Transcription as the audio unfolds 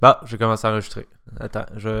Bon, j'ai commencé à enregistrer. Attends,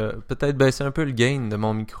 je vais peut-être baisser un peu le gain de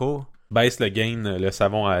mon micro. Baisse le gain, le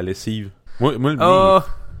savon à la lessive. Moi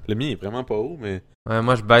le mien est vraiment pas haut, mais... Ouais,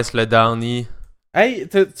 moi, je baisse le downy. Hey,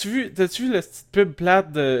 t'as-tu vu la petite pub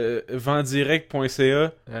plate de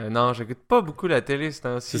vendirect.ca? Non, j'écoute pas beaucoup la télé ce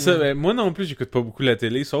temps-ci. C'est ça, ben, moi non plus, j'écoute pas beaucoup la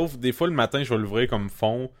télé, sauf des fois le matin, je vais l'ouvrir comme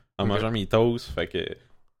fond en mangeant mes toasts, fait que...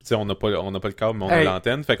 Tu sais, on n'a pas le câble, mais on a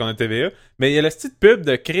l'antenne, fait qu'on a TVA. Mais il y a la petite pub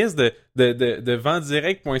de Chris de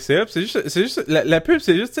vendirect.ca. C'est juste la pub,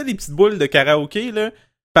 c'est juste les petites boules de karaoké, là,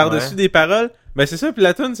 par-dessus des paroles. Ben c'est ça, puis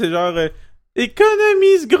la tune, c'est genre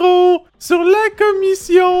économise gros sur la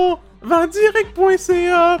commission.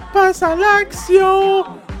 Vendirect.ca passe à l'action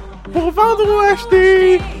pour vendre ou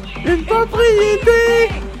acheter une propriété.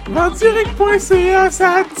 Vendirect.ca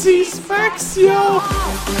satisfaction.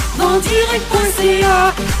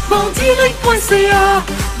 Vendirect.ca Vendirect.ca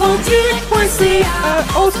Vendirect.ca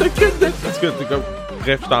On s'occupe de... En tout cas, t'es comme...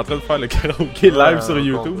 Bref, je suis en train de faire le karaoké live sur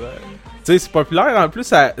YouTube. Tu sais, c'est populaire. En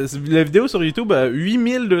plus, la vidéo sur YouTube a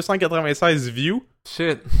 8296 views.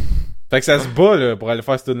 Shit. Fait que ça se bat là, pour aller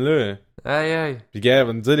faire cette tune-là. Aïe aïe. Puis gars,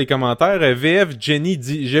 va nous dire les commentaires. VF Jenny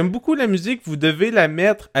dit « J'aime beaucoup la musique, vous devez la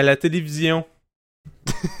mettre à la télévision. »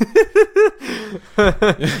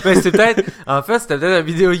 Ben c'est peut-être... En fait, c'était peut-être une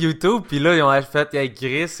vidéo YouTube, puis là, ils ont fait avec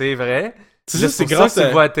Chris, c'est vrai. C'est grâce à...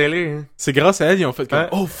 voit à la télé. Hein. C'est grâce à elle, ils ont fait comme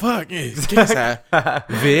Oh fuck,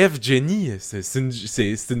 VF Jenny, c'est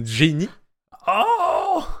une génie.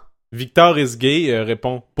 Oh! Victor is gay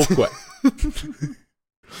répond Pourquoi?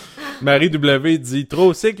 Marie W dit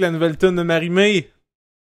Trop sick la nouvelle tune de Marie-Mé.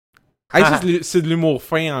 Hey, c'est de l'humour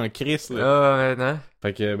fin en Chris là. Ah, maintenant.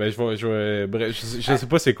 Fait que ben je sais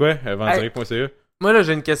pas c'est quoi vendirect.ca. Moi là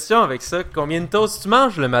j'ai une question avec ça. Combien de toasts tu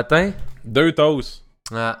manges le matin? 2 toasts.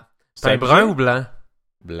 Ah. Pain brun ou blanc?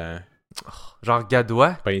 Blanc. Oh, genre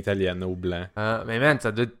gadois? Pain italiano blanc. Ah, mais man, tu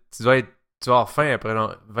dois avoir faim après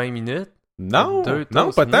genre 20 minutes. Non,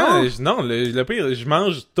 non, pas tant. Non, le pire, je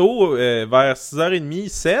mange tôt vers 6h30,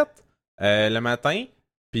 7 le matin,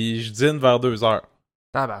 puis je dîne vers 2h.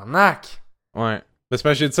 Tabarnak! Ouais. C'est parce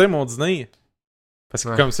que j'ai dit ça mon dîner. Parce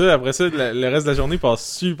que comme ça, après ça, le reste de la journée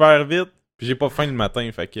passe super vite, puis j'ai pas faim le matin,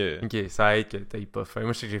 fait que... Ok, ça aide que t'aies pas faim.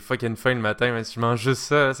 Moi, je sais que j'ai fucking faim le matin, mais si je mange juste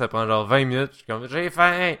ça, ça prend genre 20 minutes, je suis comme, j'ai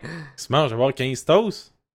faim! Tu manges, je vais avoir 15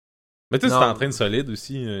 toasts? Mais toi, tu t'entraînes solide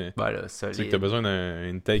aussi. Ben là, solide. Tu sais que t'as besoin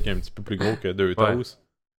d'une take un petit peu plus gros que 2 toasts.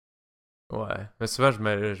 Ouais. Mais souvent, je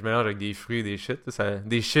mélange avec des fruits et des shit.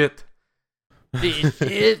 Des shit! Des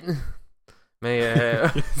shit! Mais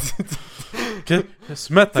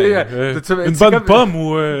ce matin, une bonne comme... pomme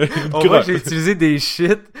ou une on voit que j'ai utilisé des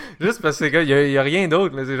shit juste parce que y a rien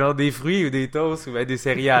d'autre. C'est genre des fruits ou des toasts ou des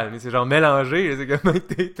céréales. Mais c'est genre mélangé. Là, c'est comme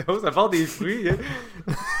avec des toasts. À part des fruits, hein.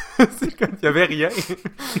 C'est comme il y avait rien.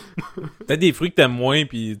 T'as des fruits que t'aimes moins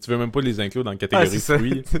puis tu veux même pas les inclure dans la catégorie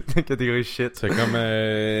fruits. C'est la catégorie shit. C'est comme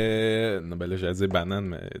non ben là j'allais dire banane,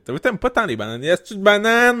 mais t'aimes pas tant les bananes. Est-ce que de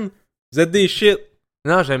bananes? Vous êtes des shit.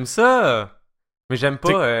 Non, j'aime ça. Mais j'aime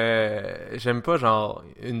pas genre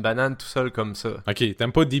une banane tout seul comme ça. Ok,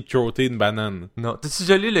 t'aimes pas deep throater une banane. Non. T'as-tu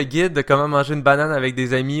déjà lu le guide de comment manger une banane avec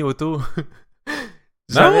des amis autour?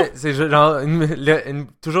 Non! C'est genre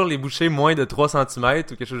toujours les boucher moins de 3 cm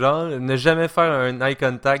ou quelque chose genre. Ne jamais faire un eye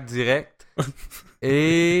contact direct.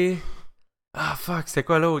 Et... Ah fuck, c'est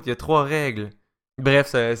quoi l'autre? Il y a 3 règles. Bref,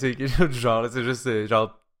 c'est quelque chose du genre. C'est juste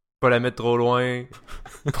genre pas la mettre trop loin.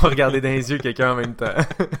 Pas regarder dans les yeux quelqu'un en même temps.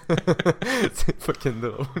 C'est fucking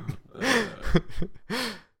drôle.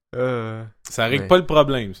 Ça règle pas le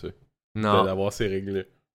problème, ça. Non. D'avoir ces règles-là.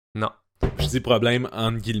 Non. Je dis problème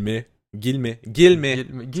entre guillemets. Guillemets.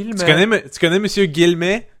 Tu connais Monsieur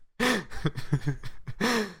Guillemets?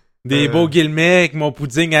 Des beaux guillemets avec mon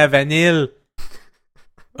pudding à vanille.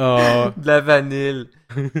 Oh. De la vanille.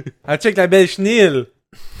 Ah, check la belle chenille.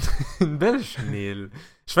 Une belle chenille.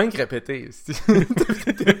 Je fais que répéter.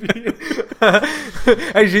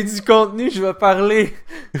 Hey, j'ai du contenu, je vais parler.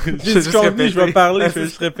 J'ai du contenu, je vais parler, je vais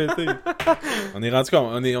juste répéter. On est rendu comme...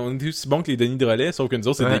 On est aussi bon que les Denis de relais, sauf que nous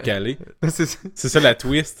autres, c'est décalé. C'est ça la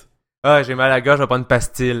twist. Ah, j'ai mal à la gorge, je vais prendre une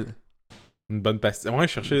pastille. Une bonne pastille. Ouais,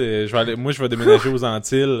 moi, je vais déménager aux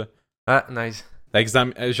Antilles. Ah, nice. Avec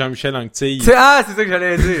Jean-Michel Anctil. C'est ça que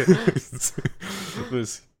j'allais dire.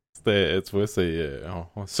 Tu vois, c'est...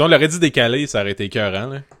 si on l'aurait dit décalé, ça aurait été écœurant,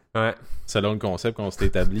 là. Ouais. Selon le concept qu'on s'est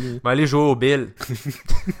établi. Mais allez jouer au Bill.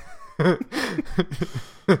 Je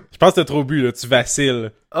pense que t'as trop bu, là. Tu vacilles.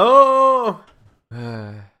 Oh!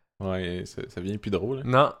 Ouais, ça devient plus drôle. Hein.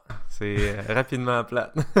 Non, c'est rapidement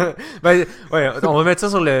plate. Ben, ouais, on va mettre ça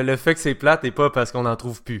sur le fait que c'est plate et pas parce qu'on en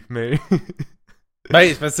trouve plus, mais... Ben,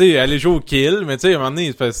 c'est parce que, aller jouer au kill, mais tu sais, à un moment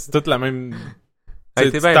donné, c'est toute la même...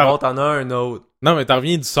 T'es bien bon, t'en as un autre. Non, mais t'en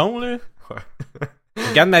reviens du son, là? Ouais.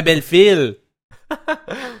 Regarde ma belle file!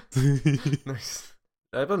 Nice.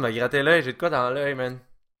 J'avais pas de me gratter l'œil, j'ai de quoi dans l'œil, man.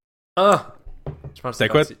 Ah! Je pense que C'était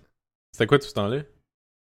quoi? C'était quoi tout ce temps-là?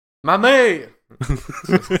 Ma mère!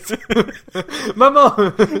 Maman!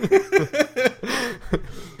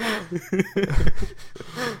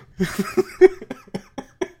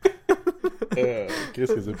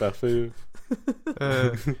 Qu'est-ce que c'est parfait?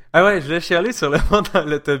 Ah ouais, je l'ai chialé sur le monde dans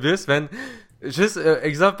l'autobus, man. Juste,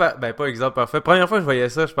 pas exemple parfait. Première fois que je voyais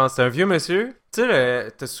ça, je pense, c'est un vieux monsieur. Tu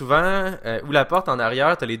sais, t'as souvent, où la porte en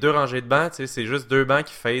arrière, t'as les 2 rangées de bancs, tu sais, c'est juste 2 bancs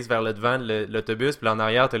qui facent vers le devant de l'autobus, puis là, en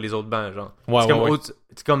arrière, t'as les autres bancs, genre. Ouais,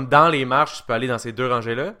 C'est comme dans les marches, tu peux aller dans ces 2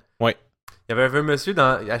 rangées-là. Ouais. Il y avait un vieux monsieur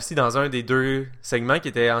assis dans un des 2 segments qui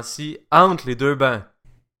était assis entre les 2 bancs.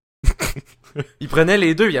 Il prenait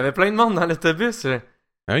les 2, il y avait plein de monde dans l'autobus.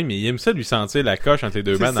 Ah oui, mais il aime ça lui sentir la coche entre les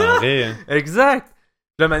 2 bancs dans ça. le vrai. Hein. Exact!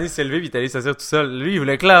 Là, Manu s'est levé, puis il est allé s'asseoir tout seul. Lui, il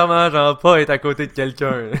voulait clairement, genre, pas être à côté de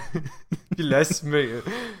quelqu'un. Puis il l'a assumé.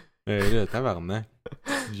 Là, tabarnak.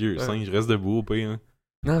 Vieux singe, je reste debout au pire. Hein.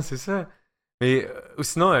 Non, c'est ça. Mais, ou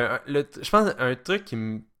sinon, je pense un truc qui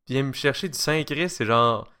vient me chercher du Saint-Christ, c'est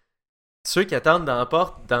genre, ceux qui attendent dans la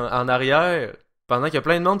porte, en arrière, pendant qu'il y a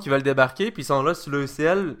plein de monde qui veulent débarquer, puis ils sont là sous le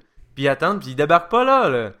ciel, puis ils attendent, puis ils débarquent pas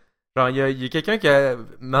là. Genre, il y a quelqu'un qui a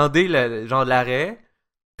demandé, genre, l'arrêt.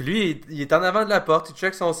 Puis lui, il est en avant de la porte, il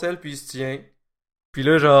check son sel, puis il se tient. Puis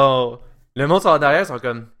là, genre, le monde en arrière sont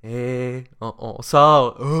comme, on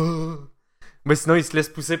sort. Oh. Mais sinon, ils se laissent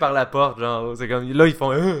pousser par la porte, genre, c'est comme, là, ils font,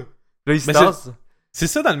 là, ils se tassent. C'est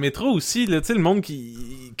ça dans le métro aussi, là, tu sais, le monde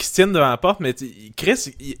qui se tienne devant la porte, mais Chris,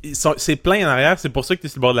 c'est plein en arrière, c'est pour ça que t'es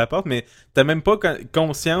sur le bord de la porte, mais t'as même pas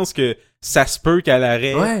conscience que ça se peut qu'à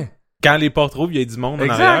l'arrêt. Ouais. Quand les portes rouvrent, il y a du monde en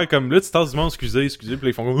arrière. Comme là, tu tasses du monde, excusez, puis là,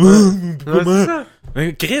 ils font c'est ça.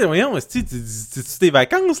 Chris, voyons, c'est-tu tes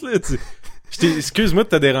vacances, là? Excuse-moi de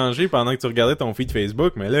te déranger pendant que tu regardais ton feed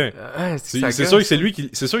Facebook, mais là, c'est sûr que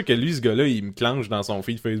c'est sûr que lui, ce gars-là, il me clenche dans son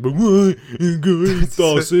feed Facebook. Ouais, le gars, il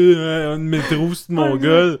tassait un métro, c'est mon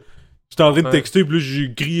gueule. J'étais en train de texter, puis là,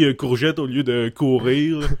 j'écris courgette au lieu de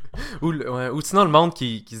courir. Ou sinon, le monde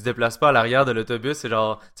qui se déplace pas à l'arrière de l'autobus, c'est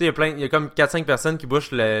genre, tu sais, il y a comme 4-5 personnes qui bouchent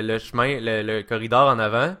le chemin, le corridor en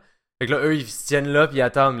avant. Fait que là, eux, ils se tiennent là, puis ils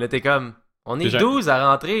attendent. Là, t'es comme, on est 12 à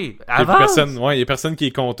rentrer. Avance! Il y a personne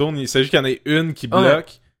qui contourne. Il s'agit qu'il y en ait une qui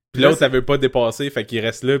bloque. Puis l'autre, elle veut pas dépasser, fait qu'il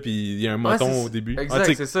reste là, puis il y a un moton au début.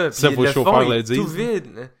 Exact, c'est ça. Ça, faut le chauffeur le dire. Tout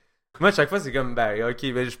vide. Moi, à chaque fois, c'est comme, ok,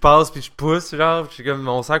 je passe puis je pousse, genre, je suis comme,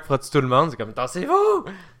 mon sac frotte tout le monde, c'est comme, tassez-vous!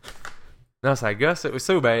 Non, ça gosse.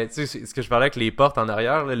 Ça, ou ben, tu sais, ce que je parlais avec les portes en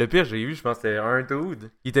arrière, là, le pire, j'ai vu, je pense que c'était un dude.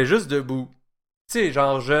 Il était juste debout. Tu sais,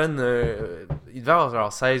 genre jeune, il devait avoir genre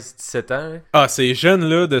 16-17 ans. Là. Ah, ces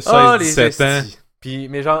jeunes-là de 16-17 ans. Puis,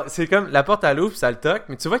 mais genre, c'est comme, la porte à l'ouvre, ça le toque,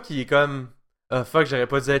 mais tu vois qu'il est comme... Ah fuck, j'aurais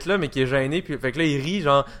pas dû être là, mais qui est gêné, puis fait que là il rit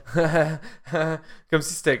genre comme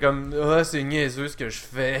si c'était comme c'est niaiseux ce que je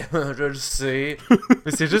fais, je le sais.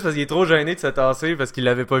 Mais c'est juste parce qu'il est trop gêné de se tasser parce qu'il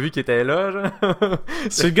l'avait pas vu qu'il était là, genre.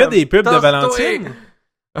 C'est le gars des pubs de Valentine.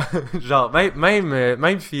 Genre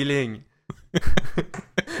même feeling.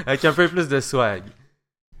 Avec un peu plus de swag.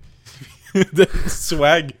 De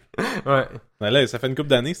swag. Ouais. Ben là, ça fait une couple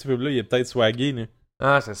d'années ce pub là, il est peut-être swagué là.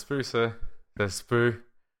 Ah, ça se peut ça. Ça se peut.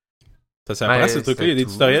 Ça s'apprend ce truc-là, il y a des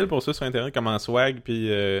tutoriels pour ça sur internet, comment swag, puis...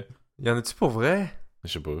 Y en a-tu pour vrai?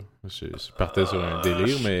 Je sais pas, je partais sur un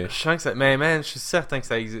délire, mais... Je sens que ça... Mais man, je suis certain que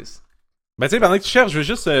ça existe. Ben tu sais, pendant que tu cherches, je veux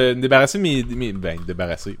juste me débarrasser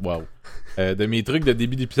de mes trucs de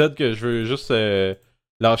début d'épisode que je veux juste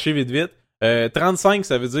lâcher vite. 35,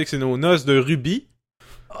 ça veut dire que c'est nos noces de Ruby,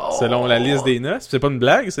 selon la liste des noces. C'est pas une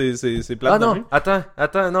blague, c'est plate. Ah non,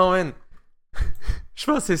 attends, non man. Je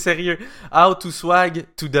pense que c'est sérieux. How to swag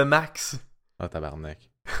to the max. Ah, tabarnak.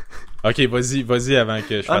 Ok, vas-y avant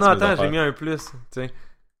que je fasse Ah non, mes attends, affaires. j'ai mis un plus. Tiens.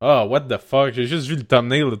 Ah, what the fuck. J'ai juste vu le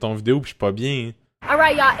thumbnail de ton vidéo pis je suis pas bien.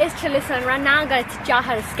 Alright, y'all, it's Chalissa, and right now I'm gonna teach y'all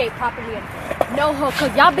how to skate properly and no hook,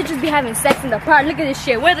 cause y'all bitches be having sex in the park. Look at this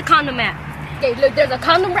shit. Where's the condom at? Okay, look, there's a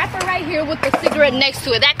condom wrapper right here with the cigarette next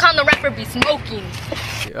to it. That condom wrapper be smoking.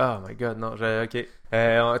 Oh my god, non, ok.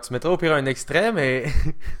 Tu mettras au pire un extrait, mais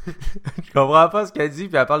je comprends pas ce qu'elle dit,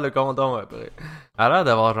 puis elle parle de condom après. Elle a l'air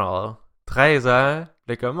d'avoir genre 13 ans.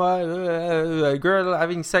 Elle est comme, girl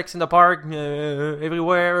having sex in the park,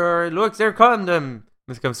 everywhere, look, there's condom.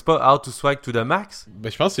 Mais c'est pas how to swag to the max.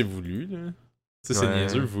 Ben, je pense que c'est voulu, là. Tu sais, c'est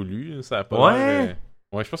niaiseux voulu, là. Ça a pas l'air...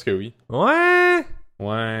 Ouais, je pense que oui. Ouais.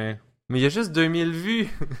 Mais il y a juste 2000 vues.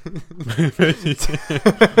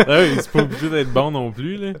 C'est pas obligé d'être bon non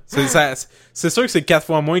plus, là. C'est sûr que c'est 4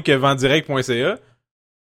 fois moins que vendirect.ca.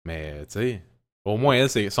 Mais, tu sais, au moins,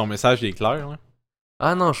 elle, son message est clair, là.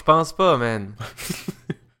 Ah non, je pense pas, man.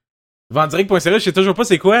 Vendirect.ca, je sais toujours pas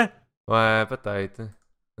c'est quoi. Ouais, peut-être.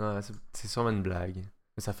 Non, c'est sûrement une blague.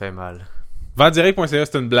 Mais ça fait mal. Vendirect.ca,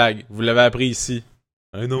 c'est une blague. Vous l'avez appris ici.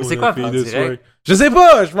 Ah non, Mais c'est on quoi, a payé de Vendirect? soir. Je sais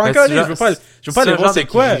pas, je m'en Ben, connais, je veux pas aller voir c'est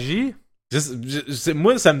quoi. Kijiji?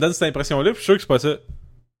 Moi, ça me donne cette impression-là, puis je suis sûr que c'est pas ça.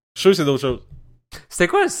 Je suis sûr que c'est d'autres choses. C'était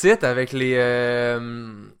quoi le site avec les...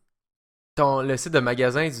 le site de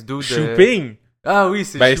magasin du dos de... Shopping! Ah oui,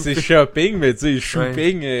 c'est Ben, Shopping. c'est shopping, mais tu sais,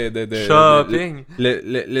 shopping Shopping.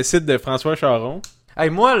 Le site de François Charon. Hey,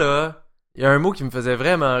 moi, là, il y a un mot qui me faisait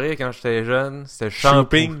vraiment rire quand j'étais jeune. C'était shampoo.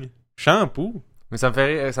 Shopping. Shampoo? Mais ça me fait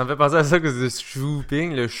rire, ça me fait penser à ça que c'est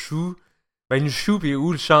shopping, le chou. Ben, une chou pis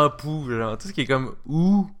où le shampoo, genre, tout ce qui est comme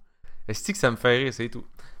où. Est-ce que ça me fait rire, c'est tout.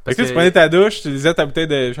 Fait que là, tu prenais ta douche, tu disais ta bouteille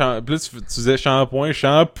de shampoing, puis là, tu disais shampoing,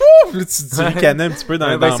 shampoo, puis là, tu ricanais un petit peu dans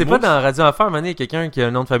Ouais, le ben, c'est pas dans Radio Enfer, mané, il y a quelqu'un qui a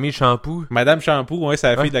un nom de famille Shampoo. Madame Shampoo, ouais,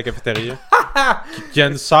 c'est la fille de la cafétéria. qui a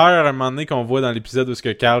une sœur, à un moment donné, qu'on voit dans l'épisode où ce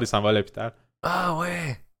que Carl, il s'en va à l'hôpital. Ah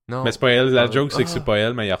ouais. Non. Mais c'est pas elle, la joke, c'est que c'est pas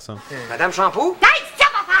elle, mais il ressemble. Madame Shampoo?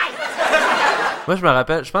 Moi, je me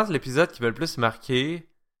rappelle, je pense que l'épisode qui m'a le plus marqué,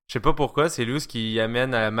 je sais pas pourquoi, c'est Luz qui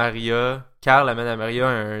amène à Maria, Carl amène à Maria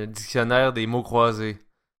un dictionnaire des mots croisés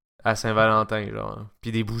à Saint-Valentin, genre.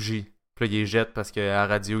 Puis des bougies. Puis là, il les jette parce qu'à la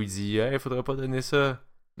radio, il dit « Hey, faudrait pas donner ça. »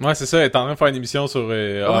 Ouais, c'est ça, elle est en train de faire une émission sur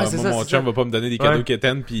c'est moi, ça, mon c'est chum ça. va pas me donner des cadeaux Ouais.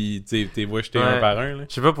 quétaines, pis tu sais, t'es vois jeter Ouais. un par un, là.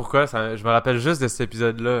 Je sais pas pourquoi, je me rappelle juste de cet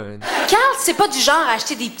épisode-là. Carl, c'est pas du genre à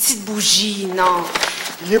acheter des petites bougies, non.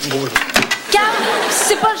 Carl,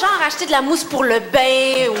 c'est pas le genre à acheter de la mousse pour le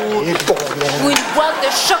bain ou une boîte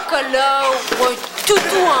de chocolat ou un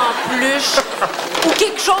toutou en peluche ou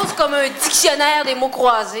quelque chose comme un dictionnaire des mots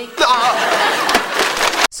croisés.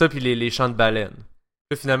 Ça, puis les chants de baleines.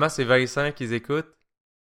 Là, finalement, c'est Vincent qu'ils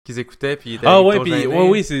écoutaient, puis il était Ah avec ouais, ton pis gêné.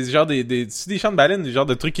 ouais, c'est genre c'est des chants de baleine, des genres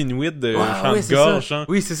de trucs inuits, de chants ouais, de gorge, ça. hein.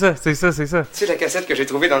 Oui, c'est ça. Tu sais la cassette que j'ai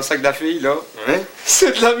trouvée dans le sac de la fille, là? Hein?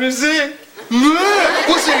 C'est de la musique!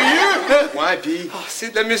 Pas sérieux? Ouais, pis... c'est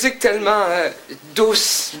de la musique tellement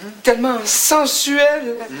douce, tellement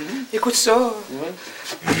sensuelle. Écoute ça.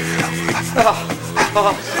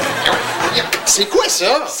 C'est quoi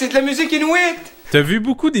ça? C'est de la musique inuite! T'as vu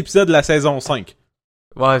beaucoup d'épisodes de la saison 5.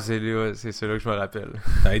 Ouais, c'est celui-là que je me rappelle.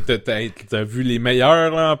 T'as vu les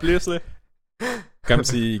meilleurs, là, en plus, là. Comme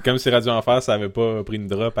si Radio Enfer, ça avait pas pris une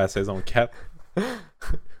drop à la saison 4.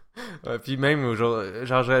 Ouais, puis même aujourd'hui,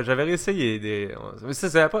 genre j'avais réessayé des...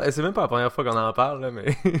 C'est même pas la première fois qu'on en parle, là,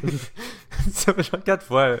 mais... ça fait genre 4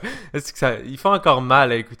 fois. Est-ce que ça... Ils font encore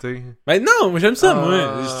mal à écouter. Ben non, moi j'aime ça,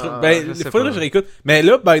 moi. Ben, je sais faudrait pas. que je réécoute. Mais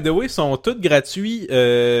là, by the way, ils sont tous gratuits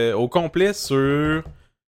au complet sur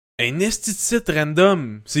un esti de site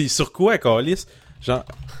random. C'est sur quoi, Calis? Genre,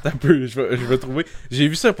 un peu, je vais trouver. J'ai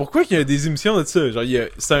vu ça. Pourquoi qu'il y a des émissions de ça? Genre,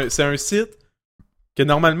 c'est un site que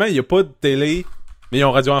normalement, il y a pas de télé, mais ils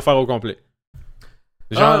ont Radio Enfer au complet.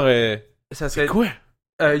 Genre, Ça c'est serait... quoi?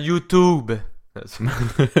 YouTube. Ben,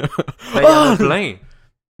 il y en a plein.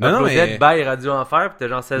 Non, non, Uploaded mais... by Radio Enfer, pis t'es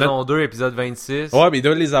genre saison 2, épisode 26. Ouais, mais ils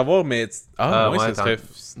doivent les avoir, mais... ouais, ouais, ça serait...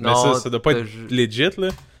 Mais Non, ça doit pas t'as être legit, là.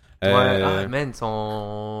 Ouais, man, ils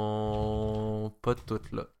sont pas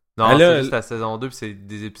toutes là. Non, Ah, là, c'est juste la saison 2 pis c'est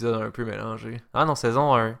des épisodes un peu mélangés. Ah non,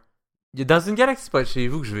 saison 1. Il y a Dans une galaxie pas de chez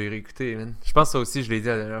vous que je vais réécouter, man. Je pense que ça aussi, je l'ai dit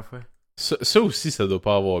la dernière fois. Ça aussi, ça doit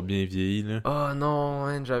pas avoir bien vieilli, là. Oh non,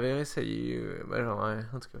 man, j'avais essayé. Ben genre, ouais,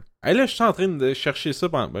 en tout cas. Hey, là, je suis en train de chercher ça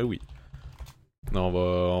pendant... Ben oui. Non,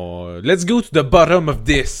 on va... Let's go to the bottom of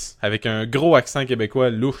this. Avec un gros accent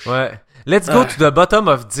québécois louche. Ouais. Let's go to the bottom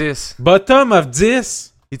of 10. Bottom of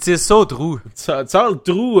this? It is so true. It's all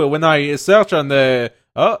true when I search on the...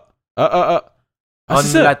 Ah, On c'est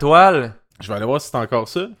ça. la toile. Je vais aller voir si c'est encore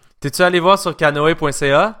ça. T'es-tu allé voir sur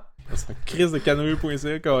canoë.ca? C'est un crise de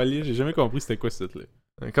canoë.ca, Cali. J'ai jamais compris c'était quoi ce site-là.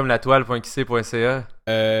 Comme la toile.qc.ca.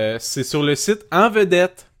 C'est sur le site En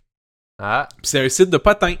Vedette. Ah. Pis c'est un site de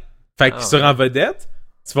potins. Fait que Ah, sur ouais. En Vedette,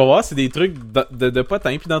 tu vas voir, c'est des trucs de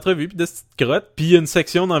potins, puis d'entrevues, puis de petites crottes. Puis il y a une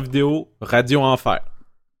section dans vidéo Radio Enfer.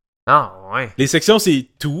 Ah, ouais. Les sections, c'est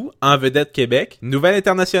tout, En Vedette Québec, Nouvelle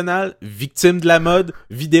Internationale, Victime de la mode,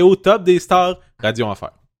 Vidéo Top des stars, Radio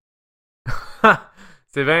Enfer.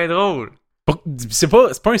 C'est bien drôle. C'est pas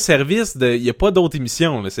un service de... Il y a pas d'autres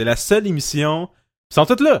émissions, là. C'est la seule émission... Ils sont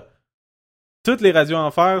toutes là. Toutes les radios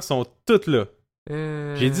Enfer sont toutes là.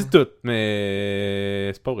 J'ai dit toutes,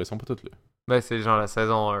 mais... C'est pas vrai, ils sont pas toutes là. Ben, c'est genre la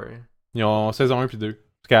saison 1. Ils ont saison 1 puis 2.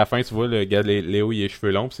 Parce qu'à la fin, tu vois, le gars de Léo, il a les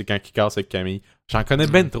cheveux longs, pis c'est quand il casse avec Camille. J'en connais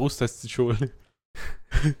ben trop, ce petit show-là.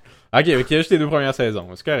 Ok, juste les 2 premières saisons.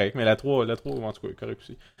 C'est correct, mais la 3 en tout cas, correct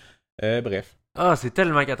aussi. Bref. Ah, c'est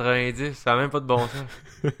tellement 90, ça a même pas de bon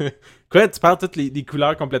sens. Quoi, tu parles toutes les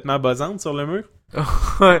couleurs complètement bossantes sur le mur?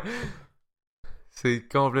 Ouais. C'est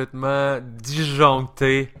complètement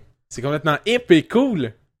disjoncté. C'est complètement hip et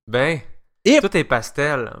cool. Ben, Hip. tout est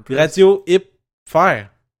pastel. En plus. Radio, hip, faire.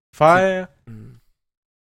 Faire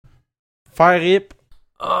hip.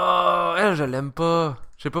 Oh, elle, je l'aime pas.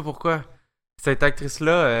 Je sais pas pourquoi. Cette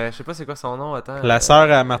actrice-là, je sais pas c'est quoi son nom, attends. La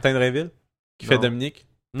sœur à Martin Drainville, qui fait non. Dominique.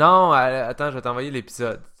 Non, attends, je vais t'envoyer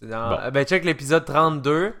l'épisode. C'est dans... Bon. Ben, check l'épisode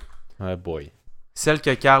 32. Ah boy. Celle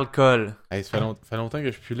que Carl colle. Hey, ça fait longtemps que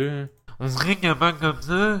je suis plus là. On dirait qu'il y a pas comme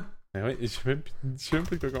ça. Ben ouais, je sais même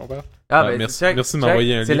plus de quoi qu'on parle. Ah, ben, merci, check, merci de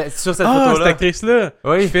m'envoyer un C'est lien. sur cette Ah, photo-là. cette actrice-là!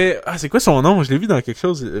 Oui. Qui fait... Ah, c'est quoi son nom? Je l'ai vu dans quelque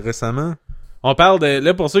chose récemment. On parle de...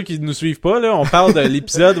 Là, pour ceux qui nous suivent pas, là, on parle de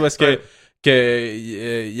l'épisode où est-ce que... Ouais.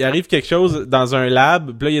 il arrive quelque chose dans un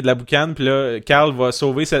lab, puis là, il y a de la boucane, puis là, Carl va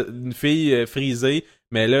sauver une fille frisée,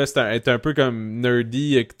 mais là, elle est un peu comme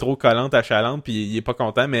nerdy, trop collante, achalante, puis il est pas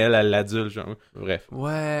content, mais elle l'adule, genre. Bref.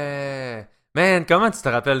 Ouais. Man, comment tu te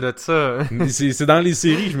rappelles de ça? C'est dans les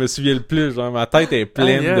séries, je me souviens le plus, genre, ma tête est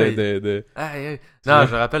pleine Aïe, aïe. de... Aïe, aïe. Non,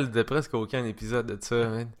 je me rappelle de presque aucun épisode de ça,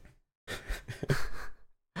 man.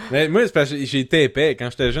 Mais moi, c'est parce que j'étais épais. Quand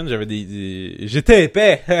j'étais jeune, j'avais J'étais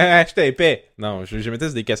épais! J'étais épais! Non, je mettais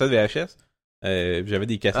sur des cassettes VHS. J'avais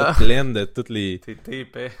des cassettes pleines de toutes les... T'es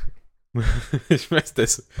épais. Je pense que c'était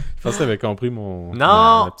ça. Je pense que t'avais compris mon...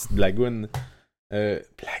 Non! Ma petite blagoune. Blagoune.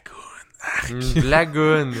 Une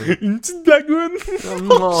blagoune. Une petite blagoune!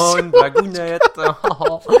 Oh, une blagounette.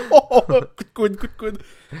 Coup de coude.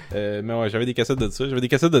 Mais ouais, j'avais des cassettes de ça. J'avais des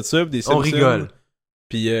cassettes de ça, pis des On Simpsons. rigole.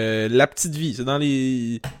 Puis La Petite Vie, c'est dans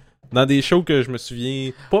des shows que je me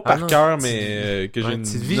souviens pas par non, cœur, Petite mais que j'ai Ouais, une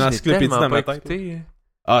Petite Vie, je l'ai encyclopédie tellement dans ma pas tête. écouté.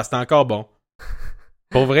 Ah, c'était encore bon.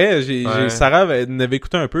 Pour vrai, Ouais. Sarah elle n'avait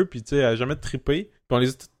écouté un peu, puis tu sais, elle a jamais trippé. Puis on les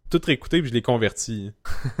a toutes réécoutées, puis je l'ai converti.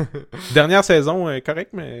 Dernière saison, correct,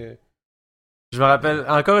 mais... Je me rappelle,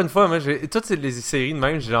 encore une fois, moi, j'ai toutes les séries de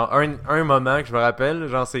même, j'ai genre un moment que je me rappelle,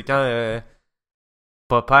 genre c'est quand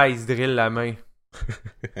Papa il se drille la main.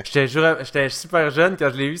 J'étais super jeune quand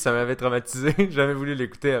je l'ai vu, ça m'avait traumatisé. J'ai jamais voulu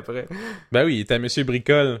l'écouter après. Ben oui, il était à Monsieur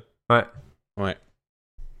Bricole. Ouais. Ouais.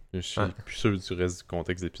 Je suis plus sûr du reste du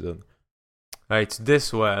contexte d'épisode. Ouais, tu te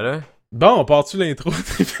déçois, là. Bon, on part-tu l'intro?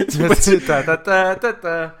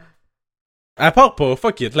 Ta. À part pas,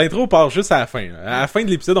 fuck it. L'intro part juste à la fin. Là. À la fin de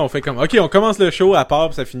l'épisode, on fait comme, ok, on commence le show, à part,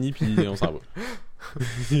 puis ça finit, puis on s'en va.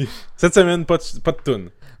 Cette semaine, pas de toune.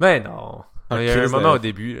 Ben non. Il y a un Chris, moment au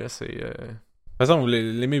début, là, c'est... De toute façon, vous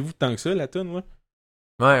l'aimez-vous tant que ça, la toune, là?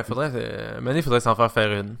 Ouais, il faudrait s'en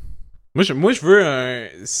faire une. Moi, je veux un...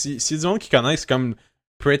 Si y a du monde qui connaissent comme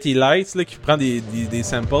Pretty Lights, là, qui prend des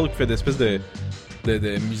samples, qui fait des espèces de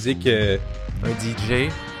musique... Un DJ.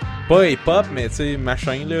 Pas hip-hop, mais tu sais,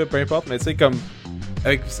 machin, là, peu importe, mais tu sais, comme...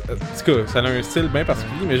 En tout cas, ça a un style bien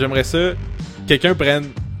particulier, mais j'aimerais ça... Quelqu'un prenne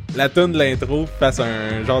la tune de l'intro, fasse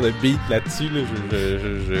un genre de beat là-dessus, là,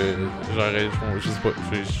 je sais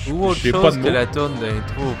pas. Ou autre j'ai chose pas de que mots. la tourne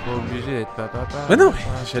d'intro, pas obligé d'être papa. Mais non,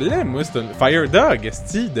 je l'aime, moi, c'est un Fire Dog,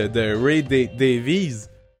 esti, de Ray Davies.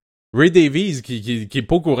 Ray Davies, qui est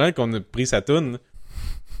pas au courant qu'on a pris sa tune.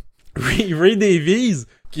 Ray Davies,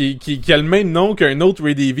 qui a le même nom qu'un autre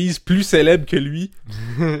Ray Davies plus célèbre que lui.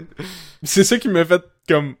 C'est ça qui m'a fait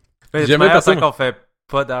comme... Mais Jamais personne... qu'on fait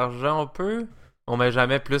pas d'argent, on peut. On met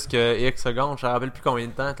jamais plus que X secondes. Je me rappelle plus combien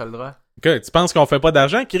de temps t'as le droit. Okay, tu penses qu'on fait pas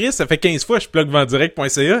d'argent, Chris? Ça fait 15 fois que je plug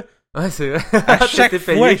vendirect.ca. Ouais, c'est vrai. À chaque T'es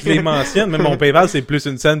payé. fois que je les mentionne, même mon PayPal, c'est plus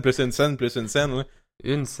une scène. Là.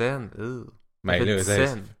 Une scène. Ben fait là, 10 c'est-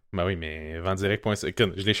 cents. ben oui, mais vendirect.ca.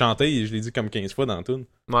 Écoute, je l'ai chanté et je l'ai dit comme 15 fois dans le tune.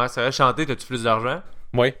 Ouais, ça va chanter. T'as-tu plus d'argent?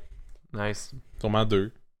 Ouais, Nice. sûrement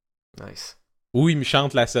 2. Nice. Ou il me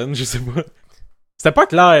chante la scène, je sais pas. C'était pas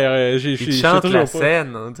clair. Il te chante la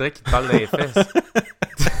scène. On dirait qu'il te parle des fesses.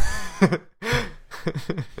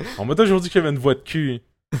 On m'a toujours dit que j'avais une voix de cul.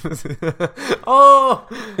 Oh!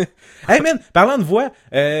 Hey man, parlant de voix,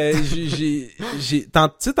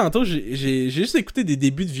 tantôt j'ai juste écouté des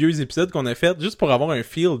débuts de vieux épisodes qu'on a fait juste pour avoir un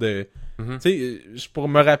feel de, Mhm. tu sais, pour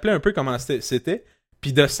me rappeler un peu comment c'était.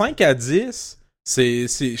 Puis de 5 à 10,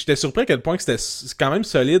 j'étais surpris à quel point que c'est quand même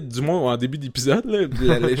solide, du moins en début d'épisode. Là.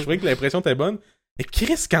 Je trouvais que l'impression était bonne. Mais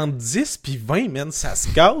Chris, qu'entre 10 puis 20, man, ça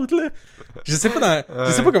se gâte, là. Je sais pas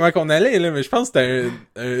comment qu'on allait, là, mais je pense que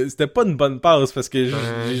c'était pas une bonne passe parce que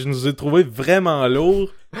je nous ai trouvé vraiment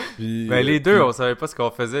lourds. Puis, Ben, les deux, on savait pas ce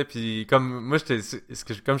qu'on faisait. Puis, comme moi,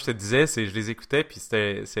 comme je te disais, c'est je les écoutais. Puis,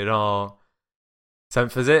 c'est genre. Ça me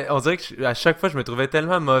faisait... On dirait que à chaque fois, je me trouvais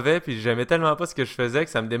tellement mauvais, puis j'aimais tellement pas ce que je faisais que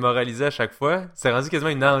ça me démoralisait à chaque fois. C'est rendu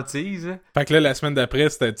quasiment une hantise. Fait que là, la semaine d'après,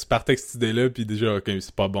 tu partais avec cette idée-là, puis déjà, ok,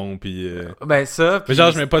 c'est pas bon, puis... Ben ça... Mais genre,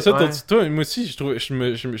 je mets pas ça ouais. au-dessus de toi. Moi aussi, je trouvais...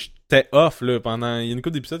 J'étais off, là, pendant... Il y a une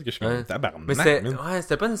couple d'épisodes que je suis comme... Ouais. Tabarnak, Mais c'était... man. Ouais,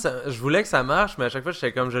 c'était pas nécessaire... Je voulais que ça marche, mais à chaque fois,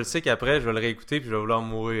 j'étais comme... Je le sais qu'après, je vais le réécouter, puis je vais vouloir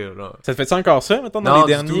mourir, là. Ça te fait-tu encore ça, mettons, dans Non,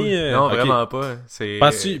 les du derniers? tout. Non, Ok. vraiment pas. C'est...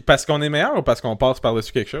 Parce qu'on est meilleur ou parce qu'on passe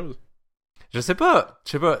par-dessus quelque chose? Je sais pas.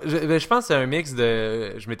 Je pense que c'est un mix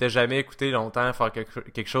de... Je m'étais jamais écouté longtemps faire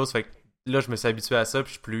quelque chose, fait que là, je me suis habitué à ça, puis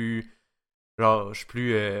je suis plus... Genre, je suis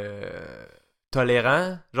plus...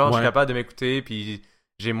 tolérant. Genre, je suis Ouais. capable de m'écouter, puis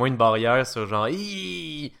j'ai moins de barrières sur genre...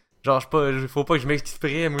 Hiiii! Genre, faut pas que je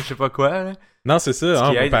m'exprime ou je sais pas quoi, là. Non, c'est ça, Ce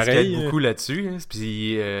hein, qui aide pareil. beaucoup là-dessus. Hein.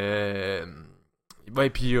 Puis... Ouais,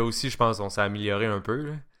 puis aussi, je pense qu'on s'est amélioré un peu,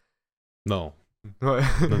 là. Non. Ouais.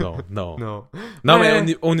 Non. Non. Non, Ouais.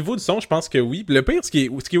 mais au niveau du son, je pense que oui. Puis le pire, ce qui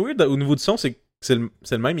est weird au niveau du son, c'est que c'est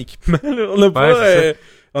le même équipement, là. On n'a pas... c'est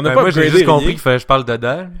on n'a Ben, pas moi, j'ai upgradé juste compris rien. qu'il fallait que je parle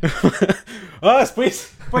dedans. Ah, c'est pas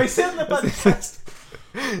ici, le podcast!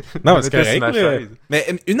 Non, mais c'est Je mettais sur correct, ma là. chaise. Mais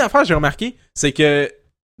une affaire que j'ai remarqué, c'est que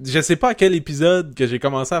je sais pas à quel épisode que j'ai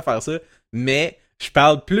commencé à faire ça, mais je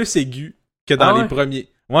parle plus aigu que dans Ah ouais? les premiers.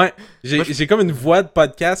 Ouais, Moi, j'ai comme une voix de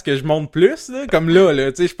podcast que je monte plus, là, comme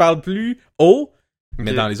là, tu sais, je parle plus haut,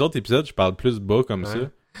 mais Ok. dans les autres épisodes, je parle plus bas comme Ouais. ça.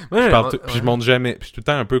 Ouais, Puis je monte jamais, puis je suis tout le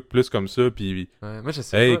temps un peu plus comme ça, puis Ouais, moi, je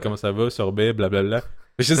sais hey, pas. comment ça va, sorbet, blablabla.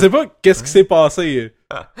 Je sais pas qu'est-ce qui s'est passé.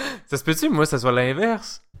 Ça se peut-tu, moi, ça soit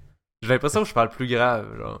l'inverse? J'ai l'impression que je parle plus grave,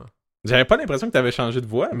 genre. J'avais pas l'impression que t'avais changé de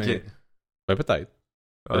voix, mais Ok. ben peut-être.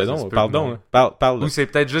 Ah, Allez ça donc, se peut parle que donc, non. là. Parle. Ou c'est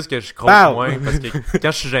peut-être juste que je croche Parle! moins, parce que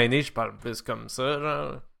quand je suis gêné, je parle plus comme ça,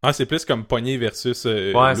 genre. Ah, c'est plus comme poignet versus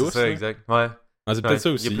Ouais, lousse, c'est ça, là. exact. Ouais. Ah, c'est peut-être Ouais,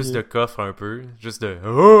 ça aussi. Il y a plus de coffre un peu. Juste de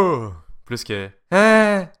oh! Plus que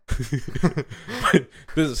ah!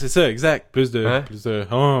 C'est ça, exact. Plus de Ouais.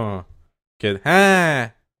 oh que ah.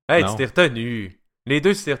 Hey, Non. tu t'es retenu. Les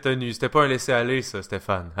deux, tu t'es retenu. C'était pas un laisser-aller, ça,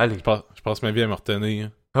 Stéphane. Allez. Je passe ma vie à me retenir.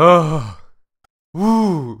 Oh!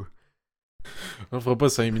 Ouh! On fera pas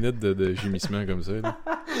 5 minutes de gémissement comme ça. Là.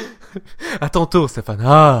 À ton tour, Stéphane.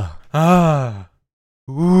 Ah! Ah!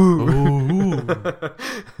 Ouh!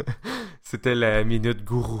 C'était la minute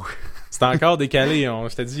gourou. C'est encore décalé.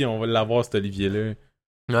 Je t'ai dit, on va l'avoir, cet Olivier-là.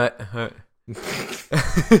 Ouais.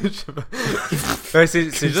 Je sais pas. Ouais,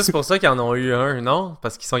 c'est juste pour ça qu'ils en ont eu un, non?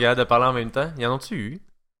 Parce qu'ils sont capables de parler en même temps. Ils en ont-tu eu?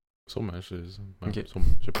 Sûrement, je Ok. sûrement,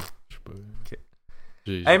 je sais pas. Ok.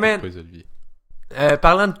 J'ai Hey, man. pas les Olivier.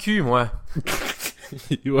 Parlant de cul, moi.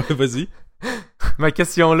 Ouais, vas-y. Ma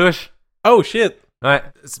question louche. Oh shit! Ouais.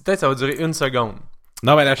 Peut-être ça va durer 1 seconde.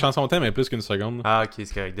 Non, mais la chanson thème est plus qu'une seconde. Ah, ok,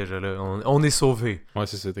 c'est correct déjà là. On est sauvés. Ouais,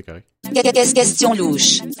 c'est ça, t'es correct. Question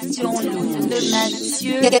louche. Question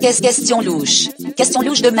louche. Question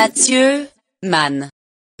louche de Mathieu Mann.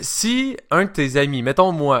 Si un de tes amis,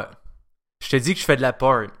 mettons moi, je te dis que je fais de la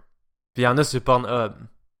porn, pis y en a sur Pornhub,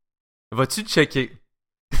 vas-tu checker?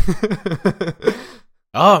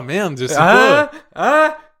 Ah, merde, je sais pas.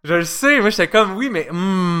 Ah! Je le sais, moi j'étais comme oui, mais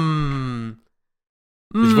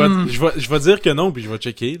Je vais dire que non, puis je vais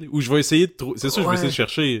checker. Ou je vais essayer de trouver. C'est sûr, je vais Ouais. essayer de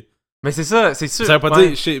chercher. Mais c'est ça, c'est sûr. Ça veut pas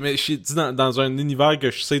ouais. dire. Mais je dis dans un univers que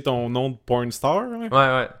je sais ton nom de porn star. Hein,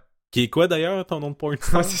 Ouais. qui est quoi d'ailleurs, ton nom de porn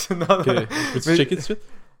star? Ouais, c'est ça, non, Que- non. Peux-tu Mais- checker tout de suite?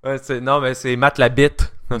 Ouais, non, mais c'est Matt la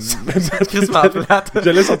bite. C'est Christmas plate.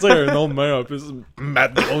 J'allais sortir un nom de main en plus.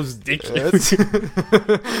 Matt Grosse Dick.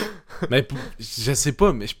 Mais je sais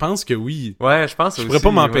pas, mais je pense que oui. Ouais, je pense Je aussi. pourrais pas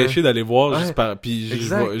m'empêcher d'aller voir Ouais. juste par. Puis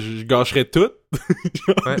Exact. je gâcherais tout.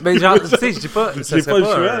 Ouais, ben genre, tu sais, je dis pas. ça J'ai serait pas le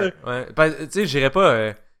choix, là. Ouais, ben, tu sais, j'irais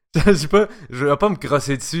pas. Je vais pas me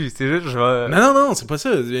crosser dessus. C'est juste, je vais. Non, c'est pas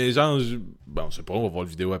ça. Genre, bon, je sais pas, on va voir la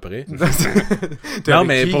vidéo après. T'es Non, avec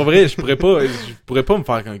mais qui? pour vrai, je pourrais pas me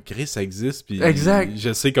faire qu'un Chris, ça existe, puis Exact.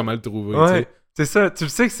 je sais comment le trouver, tu Ouais, sais. c'est ça. Tu le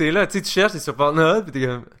sais que c'est là. Tu sais, tu cherches, t'es sur Pornhub, pis t'es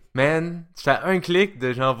comme, man, j'étais à un clic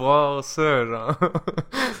de genre voir ça, genre.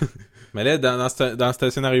 Mais là, dans ce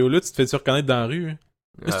scénario-là, tu te fais-tu reconnaître dans la rue? Hein?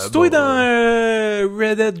 C'est bon, toi dans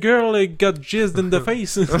Redhead Girl Got Jizzed in the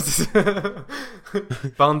Face? Ouais, c'est ça.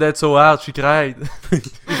 Found that so hard, je suis cried.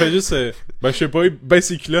 Il fait juste, ben je sais pas, ben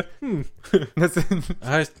c'est qui là? C'est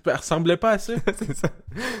Ah, elle ressemblait pas à ça. c'est ça.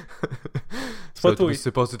 C'est pas toi.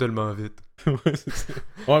 C'est passé tellement vite. Ouais, c'est ça.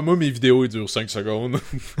 Ouais, moi, mes vidéos, ils durent 5 secondes.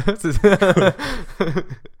 C'est ça.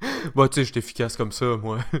 Bon, tu sais, j'étais efficace comme ça,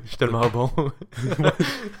 moi. Je suis tellement bon. Moi,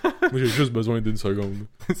 j'ai juste besoin d'une seconde.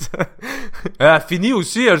 C'est ça. Elle a fini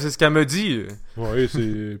aussi, elle, c'est ce qu'elle me dit. Ouais,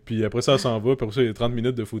 c'est... Puis après ça, elle s'en va. Puis après ça, il y a 30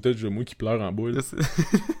 minutes de footage de moi qui pleure en boule.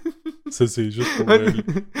 Ça, c'est juste pour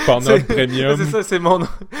Pornhub Premium. C'est ça, c'est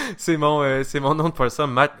mon nom pour ça,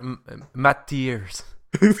 Matt Tears.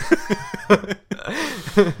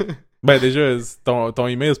 Ben déjà, ton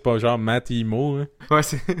email, c'est pas genre Matt Emo. Hein. Ouais,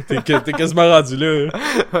 c'est... T'es quasiment rendu là.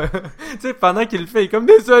 Tu sais, pendant qu'il le fait, il est comme «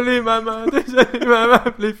 Désolé, maman! Désolé, maman! »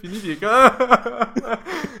 Puis là, il finit, puis il est comme...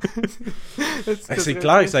 C'est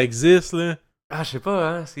clair que ça existe, là. Ah, je sais pas,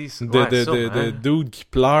 hein. C'est... De dude qui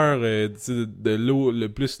pleure, de low, le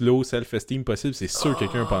plus low self-esteem possible. C'est sûr que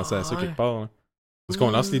quelqu'un a pensé à ça quelque part. Hein. Est-ce qu'on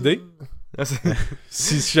lance l'idée?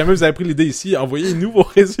 si jamais vous avez pris l'idée ici, envoyez-nous vos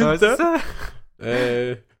résultats. c'est ça.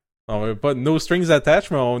 On veut pas no strings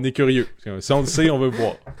attached, mais on est curieux. Si on le sait, on veut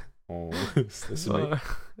voir. C'est assez bien.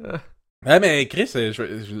 Ah, mais Chris,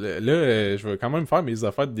 je vais quand même faire mes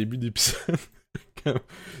affaires de début d'épisode.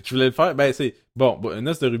 Je voulais le faire. Ben, c'est. Bon, un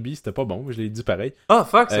os de rubis, c'était pas bon. Je l'ai dit pareil. Ah,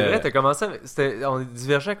 fuck, c'est vrai, t'as commencé avec... On est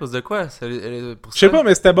divergé à cause de quoi? Je sais pas,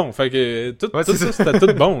 mais c'était bon. Fait que tout ça, c'était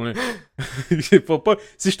tout bon. Là. pas...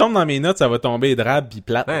 Si je tombe dans mes notes, ça va tomber drabe pis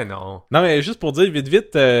plate. Ben non. Non, mais juste pour dire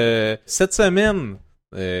vite, cette semaine,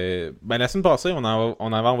 ben la semaine passée,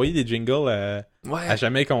 on avait envoyé des jingles à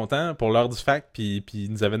Jamais Content pour l'heure du fact, puis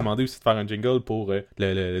ils nous avaient demandé aussi de faire un jingle pour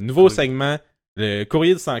le nouveau segment, le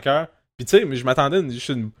courrier de 100 cœurs. Puis tu sais, je m'attendais à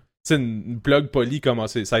une plug polie comme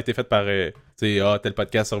ça a été fait par tel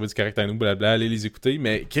podcast servi du correct à nous, blablabla, allez les écouter.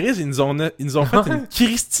 Mais Chris, ils nous ont fait une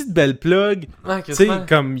Christie de belle plug. Tu sais,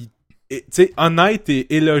 comme tu sais, honnête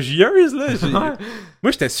et élogieuse, là.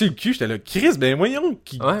 Moi, j'étais sur le cul, j'étais là, Chris, ben voyons.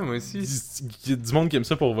 Ouais, moi aussi. Il y a du monde qui aime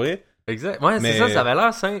ça pour vrai. Exact. Ouais, mais... c'est ça avait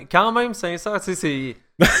l'air quand même sincère, tu sais, c'est...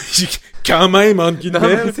 Quand même, entre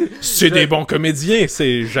guillemets, c'est des bons comédiens,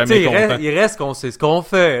 c'est jamais content. Il reste qu'on sait ce qu'on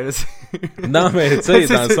fait. Non, mais tu sais,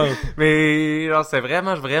 dans le sens... Mais genre, c'est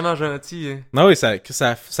vraiment gentil. Hein. Non, oui, ça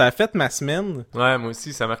a fait ma semaine. Ouais, moi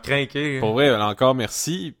aussi, ça m'a recrinqué. Pour vrai, encore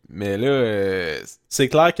merci. Mais là, c'est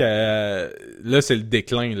clair que là, c'est le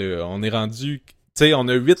déclin. Là. On est rendu... Tu sais, on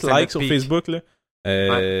a 8 likes sur Facebook. Là,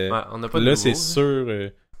 on a pas de là, nouveau, c'est sûr...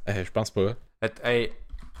 je pense pas. Hey.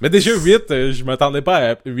 Mais déjà 8, je m'attendais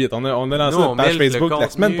pas à 8. On a lancé notre page Facebook la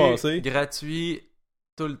semaine passée. Gratuit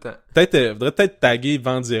tout le temps. Faudrait peut-être taguer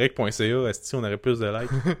vendirect.ca si on aurait plus de likes.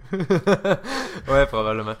 Ouais,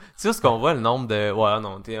 probablement. C'est ce qu'on voit le nombre de... Ouais,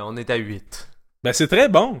 non, on est à 8. Ben c'est très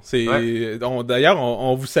bon. D'ailleurs,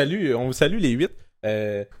 on vous salue les 8.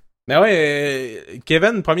 Mais ouais,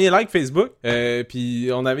 Kevin, premier like Facebook. Puis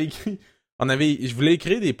on avait écrit... Je voulais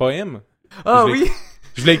écrire des poèmes. Ah oui!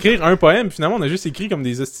 Je voulais écrire un poème, puis finalement on a juste écrit comme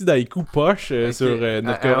des hosties d'haïkus poches sur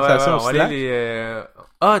notre conversation Slack.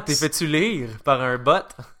 T'es fait-tu lire par un bot?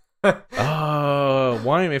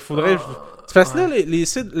 Ouais, mais faudrait... Parce que là,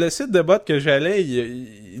 le site de bot que j'allais,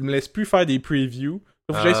 il me laisse plus faire des previews.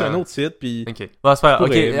 Faut que j'aille sur un autre site, puis... Ok, bon, c'est pas grave.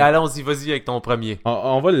 Ok, allons-y, vas-y avec ton premier.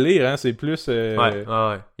 On va le lire, hein, c'est plus... Ouais.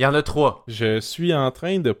 Il y en a 3. Je suis en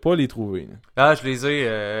train de pas les trouver. Ah, je les ai...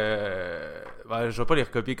 je vais pas les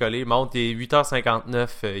recopier-coller. Monte, il est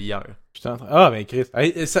 8h59 hier. Ah, ben Chris.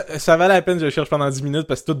 Hey, ça valait la peine que je cherche pendant 10 minutes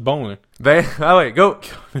parce que c'est tout bon. Là. Ben, go!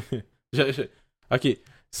 Ok.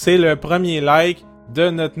 C'est le premier like de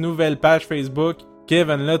notre nouvelle page Facebook,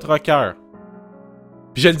 Kevin le Troqueur.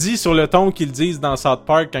 Puis je le dis sur le ton qu'ils disent dans South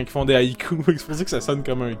Park quand ils font des haïkus. C'est pour ça que ça sonne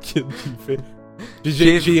comme un kid qui le fait. Puis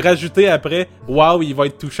j'ai rajouté après, waouh, il va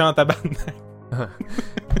être touchant en tabarnak.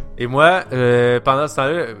 Et moi, pendant ce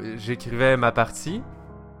temps-là, j'écrivais ma partie.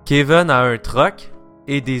 Kevin a un troc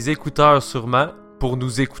et des écouteurs sûrement pour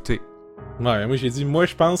nous écouter. Ouais, moi j'ai dit,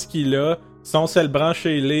 je pense qu'il a son seul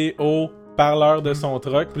branché les haut-parleurs de son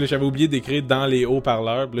troc. Puis là, j'avais oublié d'écrire dans les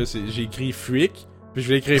haut-parleurs. Puis là, j'ai écrit freak. Puis je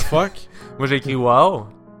vais écrire fuck. Moi j'ai écrit wow.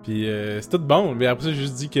 Puis c'est tout bon. Mais après ça, j'ai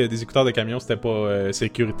juste dit que des écouteurs de camion, c'était pas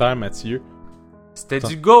sécuritaire, Mathieu. C'était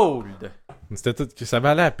du gold. C'était tout, que ça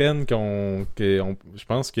valait la peine je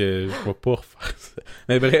pense que je vais pas refaire ça.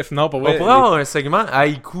 Mais bref, non, pour vrai. On pourrait avoir un segment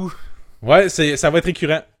haïku. Ouais, ça va être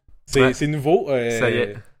récurrent. C'est nouveau. Ça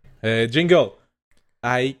y est. Jingle.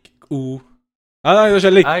 Haïku. Ah non, je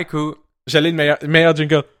l'ai. Haïku. J'allais le meilleur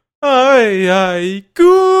jingle. Haïku.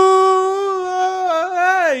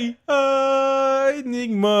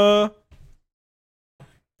 Enigma.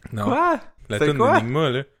 Non. Quoi? La tune d'Enigma,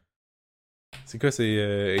 là. C'est quoi,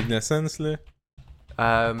 c'est Innocence, là?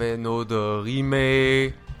 Ameno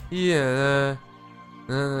dorime. Yeah.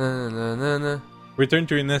 Return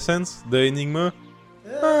to Innocence de Enigma.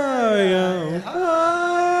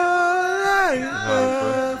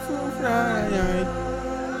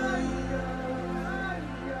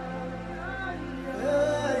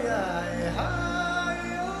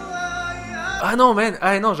 Ah non, man.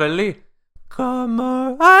 Ah non, je l'ai. Comme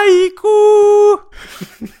un haïku.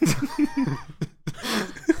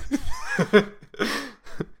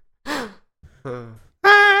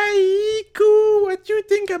 Haïku, what you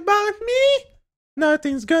think about me?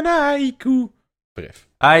 Nothing's gonna haïku. Bref.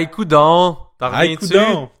 Haïku donc! T'en reviens-tu?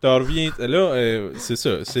 Haïku donc, t'en reviens. Là, c'est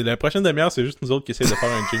ça. C'est la prochaine demi-heure, c'est juste nous autres qui essayons de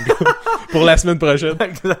faire un jingle pour la semaine prochaine.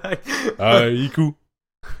 Exact. Haïku.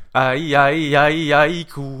 Aïe, aïe, aïe,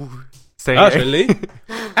 haïku. C'est Ah, je l'ai.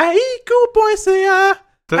 Haïku.ca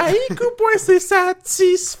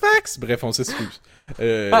Haïku.satisfax. Bref, on s'excuse.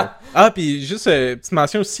 Puis juste petite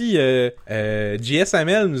mention aussi, JS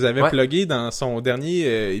Hamel nous avait plugué dans son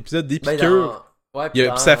dernier épisode d'Épicure. Puis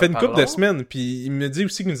ça fait une couple de semaines. Puis il me dit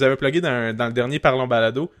aussi qu'il nous avait plugué dans le dernier Parlons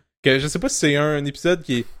Balado. Que je sais pas si c'est un épisode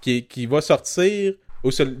qui va sortir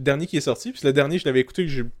ou c'est le dernier qui est sorti. Puis le dernier, je l'avais écouté,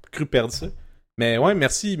 que j'ai cru perdre ça. Mais ouais,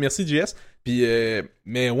 merci JS. Puis,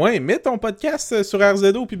 mais ouais, mets ton podcast sur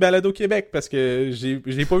RZO puis Balado Québec parce que je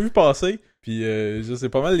l'ai pas vu passer. Puis, c'est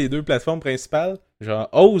pas mal les deux plateformes principales. Genre,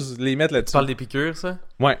 ose les mettre là-dessus. Tu parles des piqûres, ça?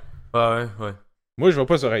 Ouais. Ouais. Moi, je vais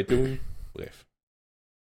pas sur iTunes. Bref.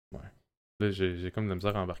 Ouais. Là, j'ai comme de la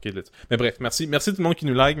misère à embarquer là-dessus. Mais bref, merci tout le monde qui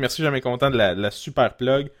nous like. Merci, jamais content de la super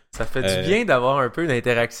plug. Ça fait du bien d'avoir un peu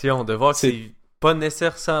d'interaction, de voir que c'est pas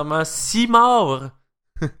nécessairement si mort.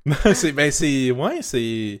 Non, c'est le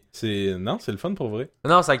fun pour vrai.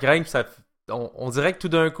 Non, ça grimpe, on dirait que tout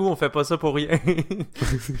d'un coup, on fait pas ça pour rien.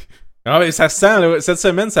 Ah, mais ça se sent, là. Cette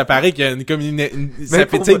semaine, ça paraît qu'il y a ça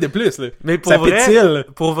pétille de plus, là. Mais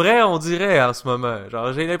pour vrai, on dirait en ce moment.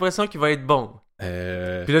 Genre, j'ai l'impression qu'il va être bon. Puis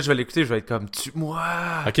là, je vais l'écouter, je vais être comme, tue-moi!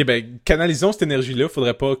 Ok, ben, canalisons cette énergie-là.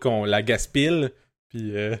 Faudrait pas qu'on la gaspille.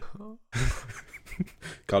 Puis,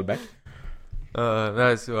 callback.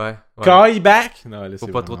 Ouais. Callback! Non, là, faut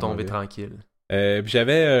pas trop tomber tranquille. Puis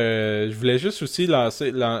je voulais juste aussi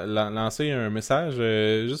lancer un message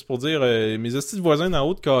juste pour dire mes hosties de voisins d'en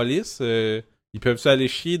haut de Calice, ils peuvent aller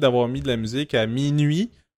chier d'avoir mis de la musique à minuit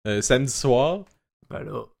samedi soir. Ben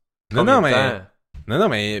là. Non,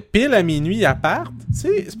 mais pile à minuit à part, tu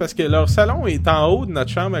sais, c'est parce que leur salon est en haut de notre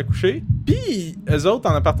chambre à coucher. Puis eux autres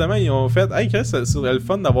en appartement, ils ont fait hey Chris, ça serait le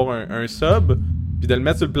fun d'avoir un sub puis de le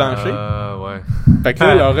mettre sur le plancher. Ouais. Fait que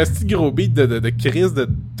là, il leur reste gros beat de Chris, de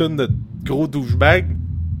tonnes de gros douchebag.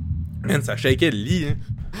 Man, ça shakeait le lit, hein.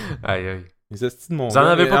 Aïe. Les hosties de mon Vous en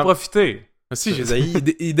avez pas profité. Ah si, j'ai haï.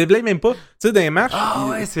 Ils déblayent même pas. Tu sais, dans les marches...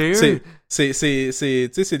 Ouais, c'est eux.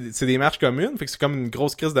 C'est des marches communes. Fait que c'est comme une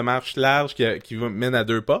grosse crise de marche large qui mène à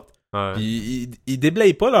deux portes. Ouais. Puis ils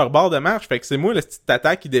déblayent pas leur bord de marche. Fait que c'est moi, le petit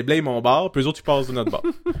tata, qui déblaye mon bord. Puis eux autres, ils passent de notre bord.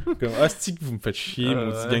 Comme, hostie que vous me faites chier,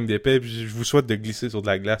 mon petit gang d'épais. Puis je vous souhaite de glisser sur de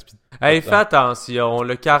la glace. Puis... Hey, fais attention.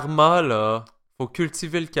 Le karma, là... Faut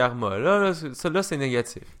cultiver le karma. Là, ça, c'est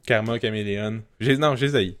négatif. Karma, caméléon. Non,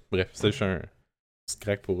 j'ai haï. Bref, c'est juste un petit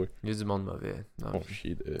crack pour eux. Il y a du monde mauvais. Bon,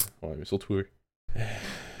 chier de... Ouais, mais surtout eux.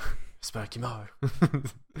 J'espère qu'ils meurent. Tu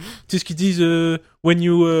sais ce qu'ils disent when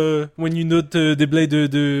you not déblaye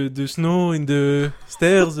de snow in the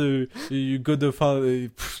stairs, you got the fall...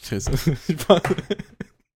 c'est ça.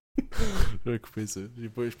 Je vais couper ça. Je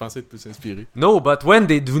pensais être plus inspiré. No, but when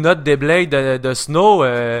they do not deblaye the snow,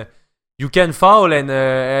 you can fall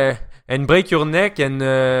and break your neck and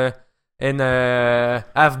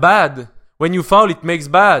have bad. When you fall, it makes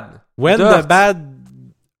bad. When the bad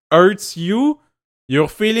hurts you, your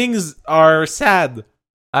feelings are sad.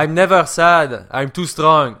 I'm never sad. I'm too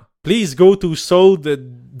strong. Please go to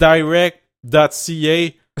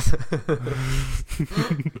souldirect.ca.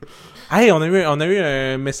 Hey, on a eu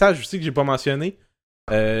un message aussi que j'ai pas mentionné.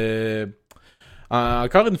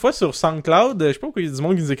 Encore une fois sur SoundCloud, je sais pas pourquoi il y a du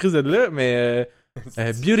monde qui nous écrit de là, mais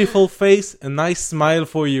beautiful face, a nice smile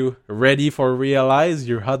for you, ready for realize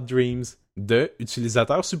your hot dreams, de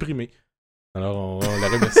utilisateur supprimé. Alors on la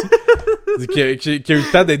remercie. qui a eu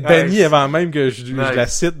le temps d'être banni avant même que je la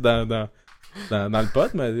cite dans le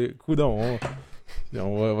pod, mais coudonc,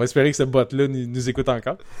 on va espérer que ce bot-là nous écoute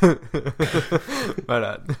encore.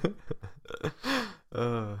 Voilà.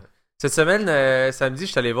 Cette semaine, samedi,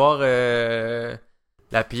 je suis allé voir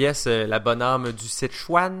la pièce La bonne âme du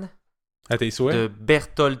Sichuan. À tes souhaits? De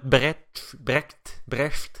Bertolt Brecht.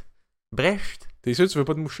 T'es sûr que tu veux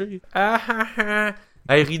pas te moucher?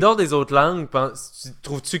 Hey, ris donc des autres langues.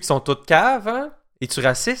 Trouves-tu qu'ils sont toutes caves, hein? Es-tu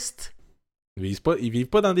raciste? Ils vivent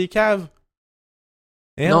pas dans des caves.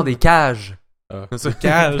 Non, des cages. Ah, des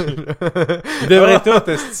cages. Ils devraient tout,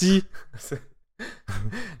 esti.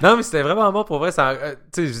 Non, mais c'était vraiment bon pour vrai. C'est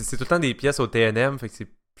tout le temps des pièces au TNM. Fait que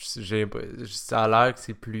ça a l'air que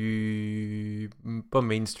c'est plus... Pas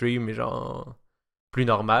mainstream, mais genre... Plus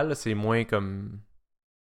normal. Là. C'est moins comme...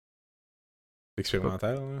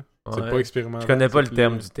 Expérimental, C'est Ouais. pas expérimental. Je connais pas c'est le plus-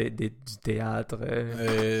 terme du théâtre.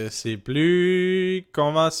 C'est plus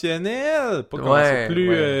conventionnel. Pas Ouais, plus.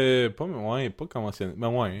 ouais. Pas conventionnel. Mais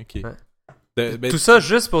ouais, ok. Ouais. Ben, Tout ça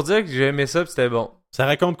juste pour dire que j'ai aimé ça pis c'était bon. ça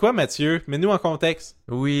raconte quoi, Mathieu? Mets-nous en contexte.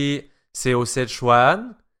 Oui, c'est au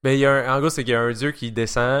Sichuan. Ben, en gros, c'est qu'il y a un dieu qui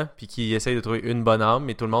descend puis qui essaye de trouver une bonne âme,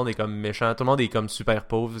 mais tout le monde est comme méchant. Tout le monde est comme super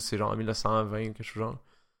pauvre. C'est genre 1920 ou quelque chose genre.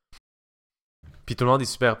 Puis tout le monde est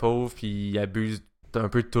super pauvre puis il abuse un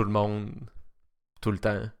peu de tout le monde tout le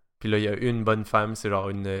temps. Puis là, il y a une bonne femme, c'est genre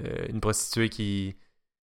une prostituée qui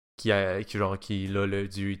là, le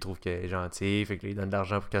dieu, il trouve qu'elle est gentille, fait qu'il lui donne de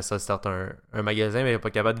l'argent pour qu'elle se starte un magasin, mais il est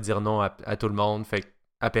pas capable de dire non à tout le monde, fait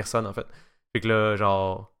à personne, en fait. Fait que là,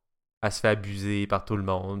 genre, elle se fait abuser par tout le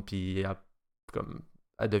monde, puis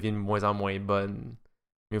elle devient de moins en moins bonne,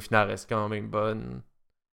 mais au final, elle reste quand même bonne.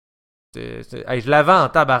 Hey, je la vends en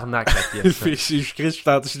tabarnak, la pièce. Je suis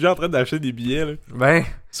déjà en train d'acheter des billets, là. Ben...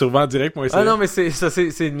 Sur vendirect.ca. Ah non, mais c'est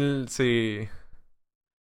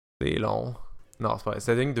long. Non, c'est pas vrai.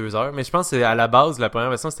 C'était 2 heures. Mais je pense que à la base, la première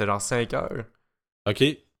version, c'était genre 5 heures. Ok.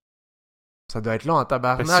 Ça doit être long en Fait que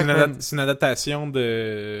tabarnak. C'est man. c'est une adaptation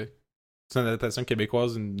de. C'est une adaptation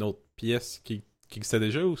québécoise d'une autre pièce qui existait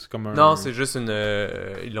déjà ou c'est comme un. Non, c'est juste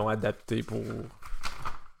ils l'ont adapté pour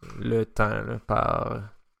le temps, là, par...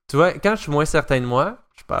 Tu vois, quand je suis moins certain de moi,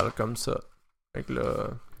 je parle comme ça. Fait que là,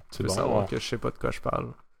 tu C'est peux bon, savoir on- que je sais pas de quoi je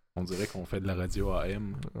parle. On dirait qu'on fait de la radio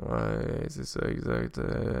AM. Ouais, c'est ça, exact.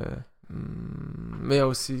 Mais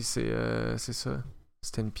aussi, c'est ça.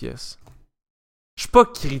 C'était une pièce. Je suis pas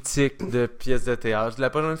critique de pièces de théâtre. La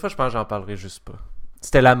prochaine fois, je pense que j'en parlerai juste pas.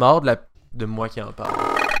 C'était la mort de moi qui en parle.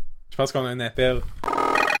 Je pense qu'on a un appel.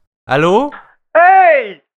 Allô?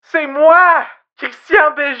 Hey! C'est moi!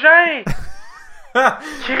 Christian Bégin!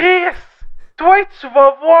 Chris! Toi, tu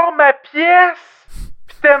vas voir ma pièce!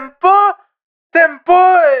 Pis t'aimes pas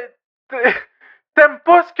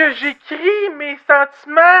ce que j'écris, mes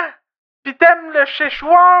sentiments! Pis t'aimes le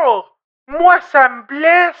chéchoir! Moi, ça me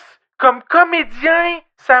blesse! Comme comédien,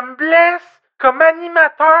 ça me blesse! Comme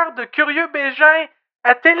animateur de Curieux Bégin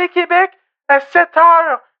à Télé-Québec à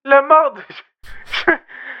 7h, le mort de...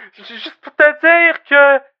 Juste pour te dire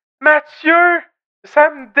que, Mathieu, ça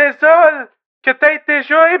me désole que t'aies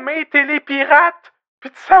déjà aimé Télépirate, puis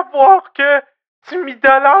de savoir que tu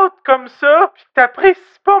m'idolâtres comme ça, puis que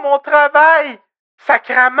t'apprécies pas mon travail.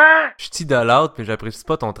 Sacrament! Je t'idolâtre, mais j'apprécie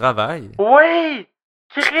pas ton travail. Oui!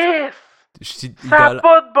 Chris! Je Ça a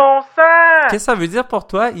pas de bon sens! Qu'est-ce que ça veut dire pour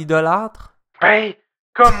toi, idolâtre? Ben,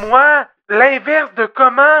 comme moi, l'inverse de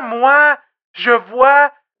comment, moi, je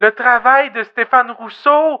vois le travail de Stéphane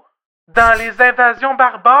Rousseau dans Les Invasions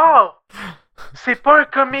barbares. C'est pas un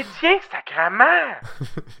comédien, sacrament!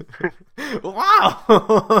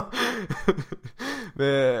 Wow!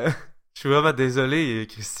 Mais je suis vraiment désolé,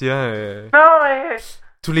 Christian. Non, mais...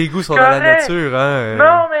 Tous les goûts sont dans la correct. nature, hein.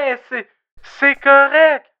 Non, mais c'est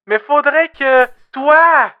correct. Mais faudrait que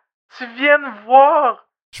toi, tu viennes voir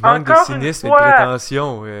Je manque de encore cynisme et une de fois,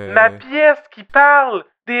 prétention. ma pièce qui parle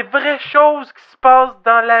des vraies choses qui se passent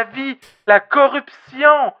dans la vie. La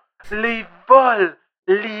corruption, les vols,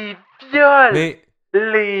 les viols, Mais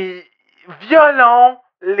les violons,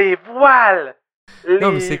 les voiles,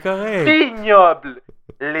 non, mais c'est les correct. vignobles,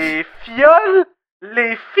 les fioles,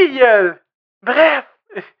 les filleuls. Bref,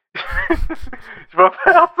 je vais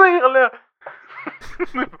partir là.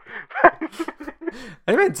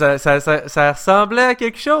 Hey man, ça ressemblait à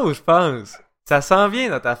quelque chose, je pense. Ça s'en vient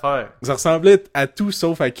notre affaire. Ça ressemblait à tout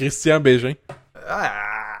sauf à Christian Bégin. Ah,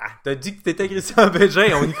 t'as dit que t'étais Christian Bégin,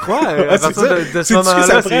 on y croit. À Ah, c'est partir ça. de C'est ce tout ce que ça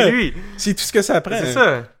moment-là, prend. c'est lui. C'est tout ce que ça prend. C'est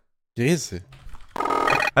ça. Chris.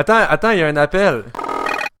 Attends, il y a un appel.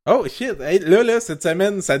 Oh shit, hey, là, cette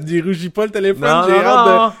semaine, ça te dérougit pas le téléphone. Non, j'ai, non, hâte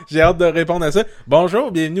non. j'ai hâte de répondre à ça.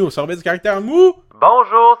 Bonjour, bienvenue au sorbet du caractère mou.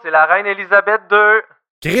 Bonjour, c'est la reine Elisabeth II.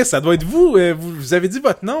 Chris, ça doit être vous. Vous avez dit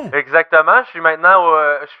votre nom. Exactement, je suis maintenant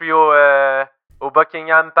au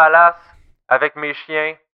Buckingham Palace avec mes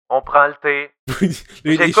chiens. On prend le thé.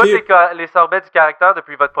 les J'écoute chiens, les sorbets du caractère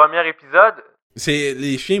depuis votre premier épisode.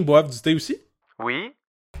 les chiens boivent du thé aussi? Oui.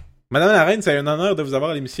 Madame la reine, c'est un honneur de vous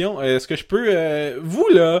avoir à l'émission. Est-ce que je peux... vous,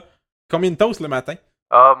 là, combien de toasts le matin?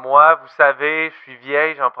 Ah, moi, vous savez, je suis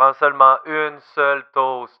vieille, j'en prends seulement une seule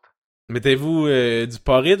toast. Mettez-vous du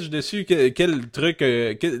porridge dessus? Quel truc...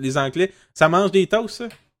 les Anglais, ça mange des toasts,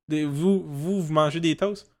 ça? Vous mangez des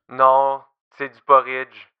toasts? Non, c'est du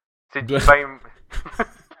porridge. C'est du pain...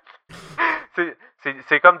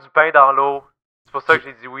 c'est comme du pain dans l'eau. C'est pour ça que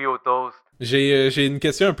j'ai dit oui au toast. J'ai une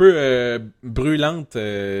question un peu brûlante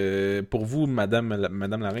pour vous, madame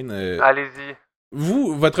la reine. Allez-y.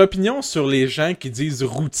 Vous, votre opinion sur les gens qui disent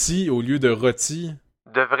rôti au lieu de rôti?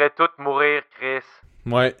 devraient toutes mourir, Chris.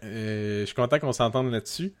 Ouais, je suis content qu'on s'entende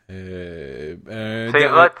là-dessus. C'est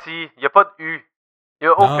rôti. Y a pas de U. Y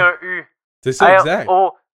a aucun U. C'est ça, exact.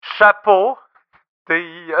 R-O, chapeau,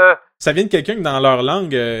 T-I-E. Ça vient de quelqu'un que dans leur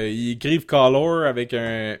langue, ils écrivent color avec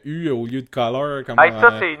un U au lieu de color. Comme, Hey,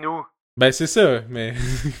 ça, c'est nous. Ben, c'est ça, mais...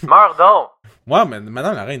 Meurs donc. Ouais, mais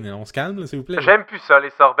madame la reine, on se calme, là, s'il vous plaît. J'aime plus ça, les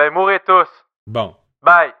sorbets. Mourrez tous. Bon.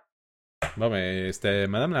 Bye. Bon, ben, c'était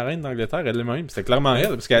madame la reine d'Angleterre elle-même. C'était clairement elle,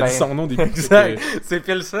 parce qu'elle a dit son nom au début. Exact. C'est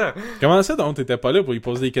pile ça. Comment ça, donc, t'étais pas là pour lui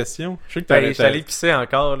poser des questions? Je sais que Ben, j'étais allé pisser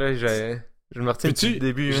encore, là. Je me retiens du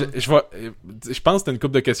début. Je pense que t'as une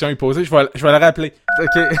couple de questions à lui poser. Je vais la rappeler.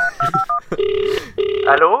 OK.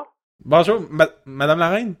 Allô? Bonjour, madame la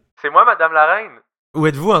reine? C'est moi, madame la reine. Où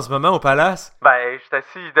êtes-vous en ce moment au palace? Ben, je suis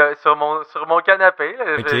assis sur mon canapé.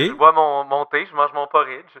 Là. Okay. Je bois mon thé, je mange mon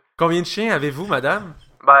porridge. Combien de chiens avez-vous, madame?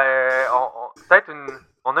 Ben, peut-être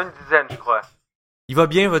on a une dizaine, je crois. Il va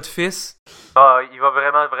bien, votre fils? Ah, il va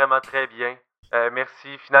vraiment, vraiment très bien. Merci.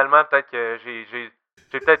 Finalement, peut-être que j'ai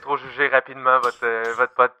peut-être trop jugé rapidement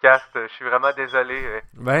votre podcast. Je suis vraiment désolé.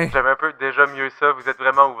 J'aime un peu déjà mieux ça. Vous êtes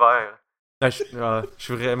vraiment ouvert. Je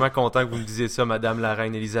suis vraiment content que vous me disiez ça, madame la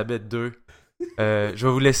reine Elisabeth II. Je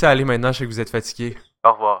vais vous laisser aller maintenant, je sais que vous êtes fatigué.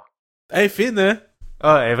 Au revoir. Elle est fine, hein?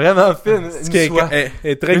 Ah, elle est vraiment fine. Elle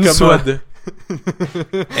est très commode.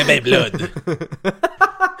 Eh ben, blood.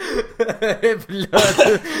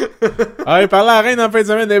 Blood. Ah, il parlait à la reine en fin de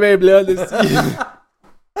semaine, eh ben, blood. Aussi.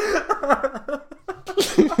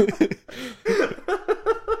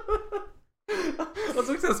 On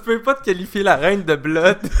dirait que ça se peut pas de qualifier la reine de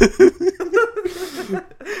blood. C'est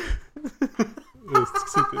que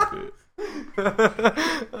c'était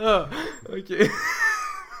Ah, ok.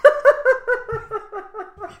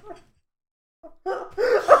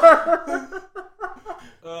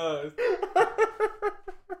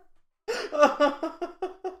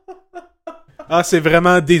 Ah, c'est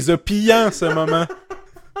vraiment désopillant, ce moment.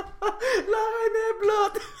 La reine est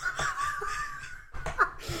blood.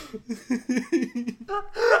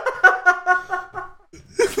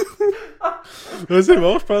 Ouais, c'est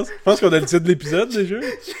bon, je pense. Je pense qu'on a le titre de l'épisode, déjà.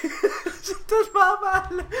 J'ai tellement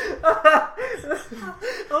mal.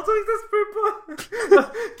 On dirait que ça se peut pas.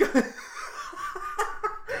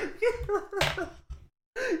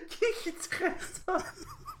 Qui dirait ça?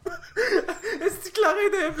 Est-ce que la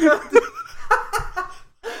reine est blood?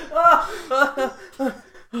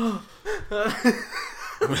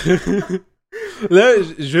 Là,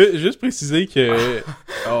 je veux juste préciser que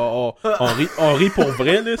on rit pour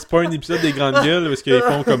vrai, là. C'est pas un épisode des grandes gueules parce qu'ils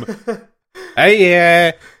font comme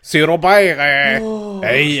hey, c'est Robert,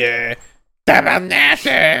 hey, tabarnache,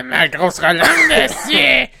 ma grosse Rolande,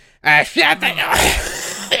 c'est Fiat.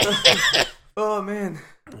 Oh man.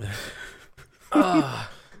 Ah.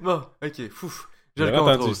 Bon, ok, fouf. Je le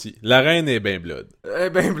entendu contrôle. ici. La reine est ben blood. Elle est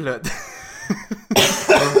ben blood.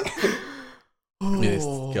 Mais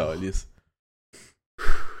c'est calice.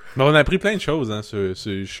 Mais on a appris plein de choses, hein. Je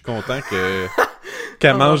suis content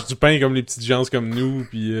qu'elle mange du pain comme les petites gens comme nous,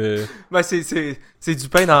 puis Ben, c'est du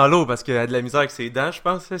pain dans l'eau parce qu'elle a de la misère avec ses dents, je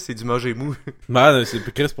pense. C'est du manger mou. Ben, c'est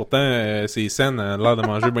Chris, pourtant, c'est saine, elle a l'air de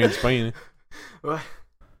manger bien du pain. Hein. Ouais.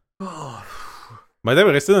 Oh. Madame,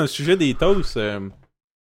 rester dans le sujet des toasts.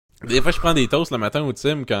 Des fois, je prends des toasts le matin au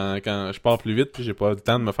Tim quand je pars plus vite, puis j'ai pas le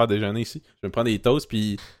temps de me faire déjeuner ici. Je me prends des toasts,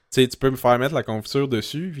 puis tu sais, tu peux me faire mettre la confiture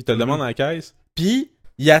dessus, puis te le demandes à la caisse. Puis,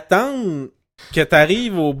 ils attendent que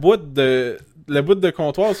t'arrives au bout de... Le bout de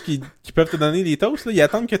comptoir qui peuvent te donner des toasts, là. Ils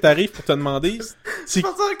attendent que t'arrives pour te demander... Je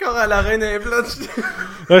pense encore à la reine est blood.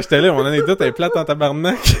 Ouais, j'étais là, mon anecdote est plate en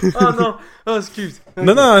tabarnak. Oh non! Oh, excuse.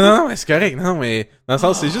 Non, mais c'est correct. Non, mais dans le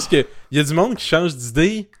sens, c'est juste que il y a du monde qui change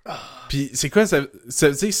d'idée. Puis c'est quoi, ça tu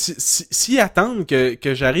sais, s'ils attendent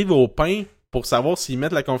que j'arrive au pain pour savoir s'ils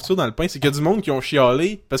mettent la confiture dans le pain, c'est qu'il y a du monde qui ont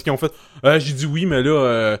chialé parce qu'ils ont fait j'ai dit oui, mais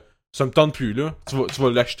là, ça me tente plus, là. Tu vas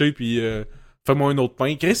l'acheter, puis fais-moi un autre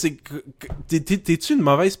pain. Chris, t'es-tu une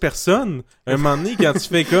mauvaise personne? Un moment donné, quand tu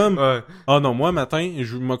fais comme ah non, moi, matin,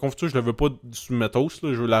 ma confiture, je la veux pas sur ma toast,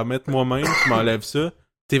 là, je veux la mettre moi-même, tu m'enlèves ça.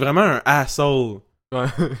 T'es vraiment un asshole. Ouais.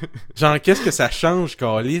 Genre, qu'est-ce que ça change,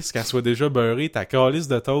 calice, qu'elle soit déjà beurrée, ta calice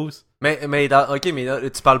de toast? Mais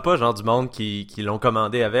tu parles pas genre du monde qui l'ont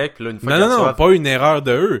commandé avec, puis là, une fois Non, pas une erreur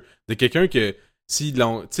de eux. De quelqu'un que, s'ils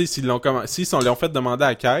l'ont fait demander à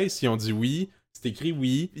la caisse, ils ont dit oui, c'est écrit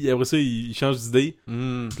oui, puis après ça, ils changent d'idée.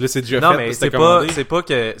 Puis là, c'est déjà fait. Non, mais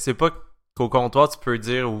c'est pas qu'au comptoir, tu peux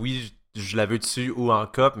dire oui, je la veux dessus ou en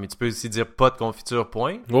cup, mais tu peux aussi dire pas de confiture,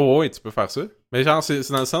 point. Ouais, tu peux faire ça. Mais genre, c'est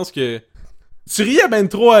dans le sens que... Tu riais ben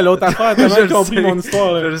trop à l'autre affaire, t'as mal compris mon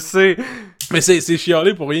histoire, là. Je le sais. Mais c'est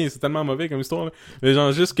chialé pour rien, c'est tellement mauvais comme histoire, là. Mais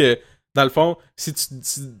genre, juste que dans le fond,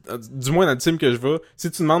 du moins dans le team que je vais,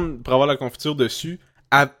 si tu demandes pour avoir la confiture dessus,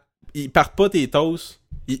 ils partent pas tes toasts.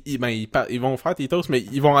 Ils vont faire tes toasts, mais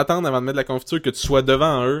ils vont attendre avant de mettre la confiture que tu sois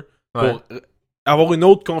devant eux pour avoir une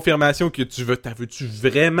autre confirmation que t'as-veux-tu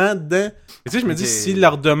vraiment dedans? Et tu sais, je me dis, s'ils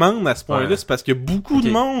leur demandent à ce point-là, c'est parce qu'il y a beaucoup de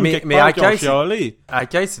monde mais part qui ont chialé. À la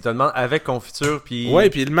caisse, ils te demandent avec confiture, puis... Ouais,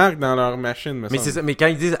 puis ils le marquent dans leur machine, mais c'est ça, mais quand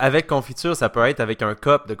ils disent avec confiture, ça peut être avec un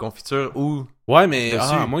cup de confiture ou... Ouais, mais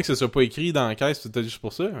à moins que ce soit pas écrit dans la caisse, c'est peut-être juste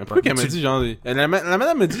pour ça. Pourquoi qu'elle me dit, genre... La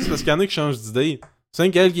madame me dit, c'est parce qu'il y en a qui changent d'idée. C'est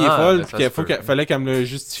qu'elle qui est folle, pis fallait qu'elle me le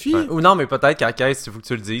justifie. Ouais. Ou non, mais peut-être qu'à la caisse, il faut que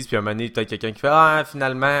tu le dises, puis à un moment donné, peut-être quelqu'un qui fait « Ah,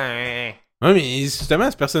 finalement... Ouais, mais justement,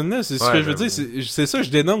 cette personne-là, c'est ce que je veux dire, c'est ça que je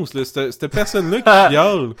dénonce, là. Cette personne-là qui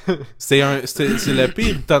chiale, c'est le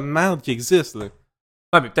pire tas de merde qui existe, là.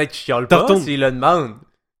 Ouais, mais peut-être qu'il chiale pas s'il le demande.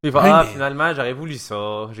 Il va finalement, j'aurais voulu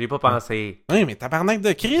ça, j'y ai pas pensé. Ouais, mais tabarnak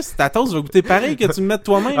de Christ, ta toast va goûter pareil que tu le mettes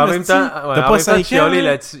toi-même. En même temps, t'as pas 5 ans,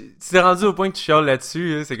 là-dessus. Si t'es rendu au point que tu chiales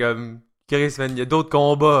là-dessus, là, c'est comme... Chris, man, il y a d'autres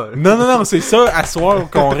combats. Non, c'est ça, à soir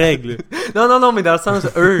qu'on règle. Non, mais dans le sens,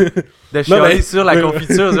 eux, de chialer sur la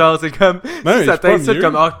confiture, genre, c'est comme, si ça t'insulte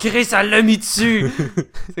comme, oh, Chris, elle l'a mis dessus!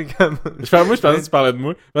 C'est comme... Moi, je pensais que tu parlais de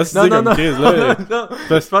moi. Non. Chris, là. Non,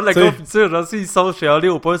 je parle de la confiture, genre, s'ils sont chialés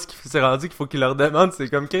au point qui s'est rendu qu'il faut qu'ils leur demandent, c'est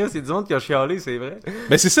comme, Chris, il y a du monde qui a chialé, c'est vrai.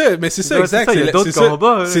 Mais c'est ça, exact. Il y a d'autres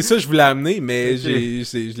combats. C'est ça, je voulais amener, mais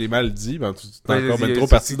je l'ai mal dit. Ben, tu t'es encore bien trop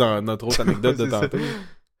parti dans notre autre anecdote de tantôt.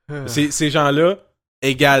 Ces gens-là,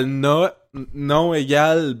 égale non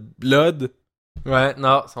égale blood. Ouais,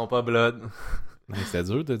 non, ils sont pas blood. C'est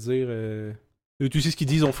dur de dire... Tu sais ce qu'ils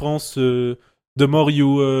disent en France? The more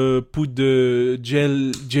you put the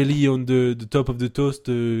jelly on the top of the toast,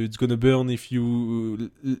 it's gonna burn if you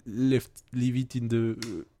leave it in the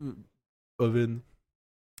oven.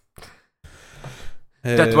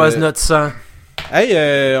 That was not ça.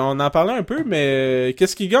 Hey, on en parlait un peu, mais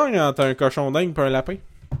qu'est-ce qui gagne entre un cochon dingue et un lapin?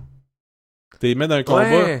 T'es mis dans un combat.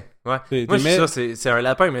 Ouais. Moi, je dis ça, c'est un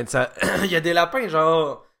lapin, mais il y a des lapins,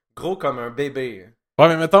 genre, gros comme un bébé. Ouais,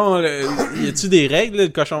 mais mettons, y a-tu des règles, le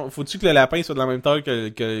cochon? Faut-tu que le lapin soit de la même taille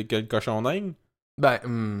que le cochon dingue?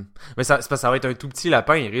 Mais ça va être un tout petit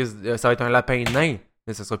lapin, ça va être un lapin nain,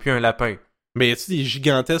 mais ça sera plus un lapin. Mais y a-tu des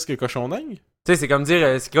gigantesques cochons dingues? Tu sais, c'est comme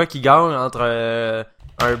dire, c'est quoi qui gagne entre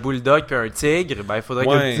un bulldog et un tigre? Ben, il faudrait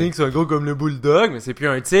que le tigre soit gros comme le bulldog, mais c'est plus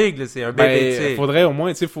un tigre, c'est un bébé tigre. Faudrait au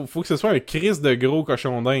moins, tu sais, faut que ce soit un Christ de gros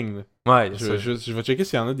cochon dingue. Ouais, je vais checker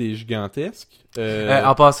s'il y en a des gigantesques.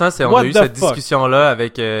 En passant, on a eu cette discussion-là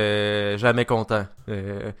avec Jamais Content.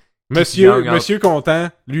 Monsieur Content,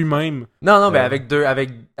 lui-même. Non, mais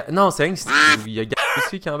non, c'est il y a Gab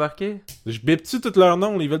aussi qui a embarqué. Je bip-tu tous leurs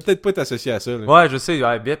noms? Ils veulent peut-être pas être associés à ça. Là. Ouais, je sais,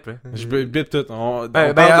 bip. Je bip tout. En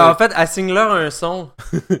fait, assigne-leur un son.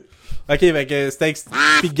 Ok, fait que c'était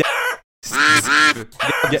pis Gab.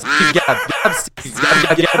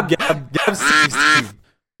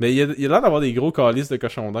 Mais il y a l'air d'avoir des gros calices de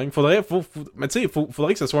cochons dingues. Mais tu sais,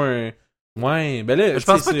 faudrait que ce soit un... Ouais, ben là... Je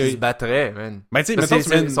pense pas qu'ils se battraient, man. Ben tu sais,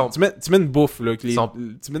 mettons, tu mets une bouffe, là. Tu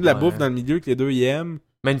mets de la bouffe dans le milieu que les deux y aiment.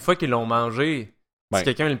 Mais une fois qu'ils l'ont mangé, si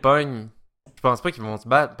quelqu'un le pogne, je pense pas qu'ils vont se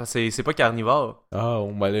battre, parce que c'est pas carnivore.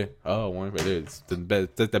 Ben là, c'est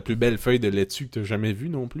peut-être la plus belle feuille de laitue que t'as jamais vue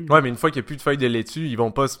non plus. Ouais, mais une fois qu'il y a plus de feuilles de laitue, ils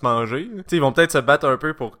vont pas se manger. Tu sais, ils vont peut-être se battre un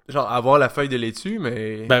peu pour, genre, avoir la feuille de laitue,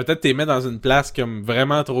 mais... Ben peut-être t'es mets dans une place comme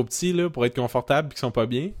vraiment trop petit, là, pour être confortable pis qui sont pas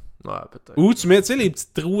bien. Ouais, peut-être. Ou tu mets, tu sais, les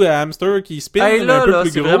petits trous à hamster qui spinent un peu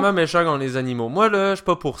plus c'est gros. vraiment méchant contre les animaux. Moi, là, je suis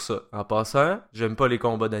pas pour ça. En passant, j'aime pas les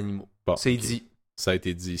combats d'animaux. Bon, c'est dit. Ça a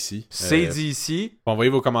été dit ici. C'est dit ici.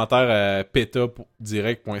 Envoyez vos commentaires à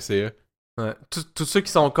peta.direct.ca. Ouais. Tous ceux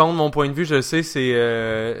qui sont contre mon point de vue, je le sais,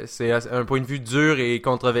 c'est un point de vue dur et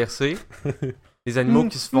controversé. Les animaux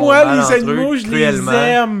qui se font mal entre eux, animaux, je les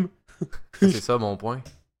aime! C'est ça mon point.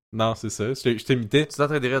 Non, c'est ça. Je t'imitais. Tu t'es en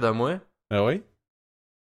train de rire de moi? Ah oui?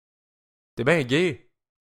 T'es bien gay.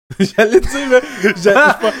 J'allais dire, mais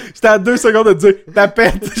j'étais à 2 secondes de dire ta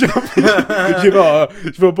pète. Je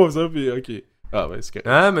vais pas ça, puis ok. Ah, ben, c'est correct.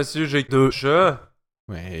 Ah, monsieur, j'ai 2 chats.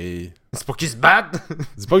 Ouais. C'est pour qu'ils se battent.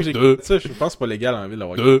 Dis pas que j'ai 2. Ça, je pense que c'est pas légal en ville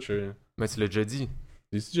d'avoir 2 chats. Mais tu l'as déjà dit.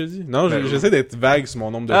 J'ai-tu déjà dit? Non, j'essaie d'être vague sur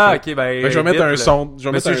mon nombre de chats. Ah, ok, ben. Je vais mettre un son.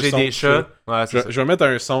 Monsieur, j'ai des chats. Ouais, c'est ça. Je vais mettre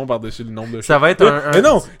un son par-dessus le nombre de chats. Ça va être un. Mais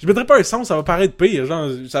non, je mettrai pas un son, ça va paraître pire. Genre,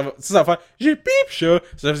 ça va faire. J'ai pip chat.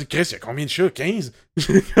 Ça va dire, Chris, il y a combien de chats? 15?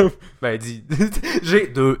 Ben, dis. J'ai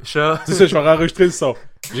 2 chats. C'est ça, je vais enregistrer le son.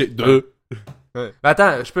 J'ai 2. Ouais. Mais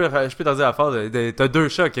attends, je peux t'en dire la phrase. T'as 2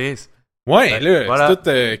 chats, Chris. Ouais, ben, là, voilà.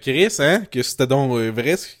 c'est tout Chris, hein? Que c'était donc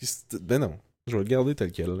vrai. Ben non, je vais le garder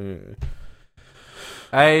tel quel. Là.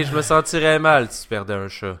 Hey, je me sentirais mal si tu perdais un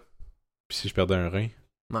chat. Puis si je perdais un rein.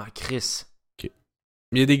 Ah, Chris.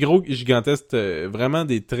 Mais il y a des gros gigantesques, vraiment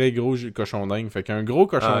des très gros cochons dingues. Fait qu'un gros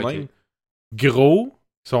cochon dingue, gros,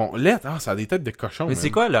 sont laids. Ah, ça a des têtes de cochon. Mais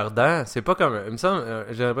c'est quoi leurs dents? C'est pas comme... Il me semble,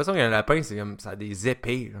 j'ai l'impression qu'un lapin, c'est comme... Ça a des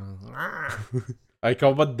épées. Avec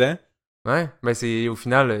combat dedans. Ouais, mais c'est au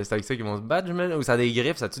final, c'est avec ça qu'ils vont se battre, j'imagine. Ou ça a des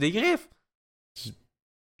griffes. Ça a-tu des griffes?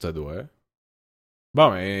 Ça doit.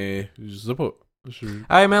 Bon, mais... Je sais pas.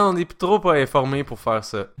 Hey man, on est trop pas informés pour faire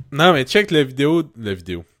ça. Non, mais check la vidéo.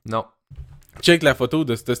 Non. Check la photo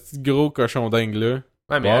de ce petit gros cochon dingue-là.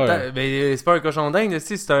 Ouais, mais attends, mais c'est pas un cochon dingue,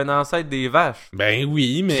 c'est un ancêtre des vaches. Ben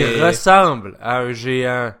oui, mais... Qui ressemble à un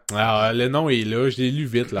géant. Ah, le nom est là, je l'ai lu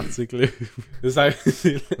vite, l'article. On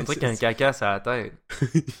dirait qu'un caca sur la tête.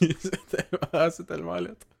 C'est tellement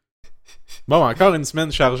lettre. Bon, encore une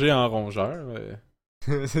semaine chargée en rongeurs.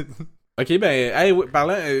 Ok, ben, hey,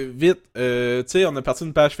 parlant vite, tu sais, on a parti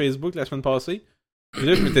d'une page Facebook la semaine passée. Puis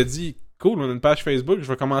là, je m'étais dit, cool, on a une page Facebook, je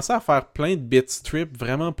vais commencer à faire plein de bit strips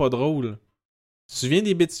vraiment pas drôles. Tu te souviens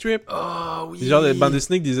des bit strips? Oh oui! Des genres de bande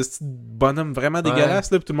dessinée avec des bonhommes vraiment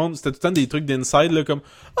dégueulasses, là, pis tout le monde, c'était tout le temps des trucs d'inside, là, comme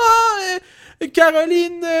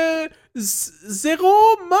Caroline, zéro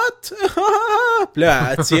motte! Pis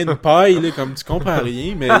là, elle tient une paille, là, comme tu comprends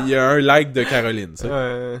rien, mais il y a un like de Caroline, tu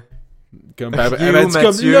sais. Comme, elle m'a dit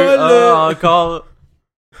Mathieu, comme là, encore...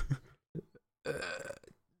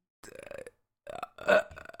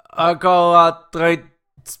 encore en train de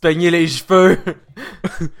se peigner les cheveux.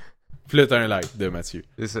 Pis là, t'as un like de Mathieu.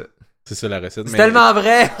 C'est ça. C'est ça la recette. C'est tellement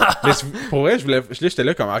vrai! Mais pour vrai, j'étais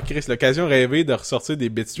là comme, Chris, l'occasion rêvée de ressortir des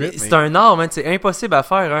bit strips. C'est un art, man. C'est impossible à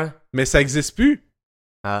faire, hein. Mais ça existe plus.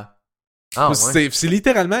 Ah ouais. C'est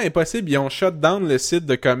littéralement impossible. Ils ont shut down le site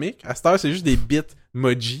de comics. À cette heure, c'est juste des bits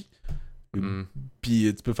moji.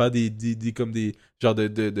 Puis tu peux faire des comme des genre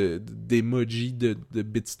des emojis de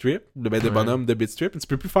bit strip, de bonhommes de bit strip. Tu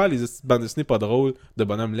peux plus faire les bandes dessinées pas drôles de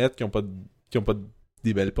bonhommes lettres qui ont pas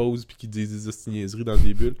des belles poses puis qui disent des niaiseries dans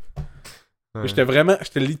des bulles. J'étais vraiment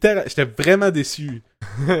déçu.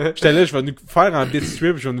 J'étais là, je vais nous faire en bit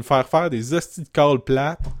strip, je vais nous faire des hosties de call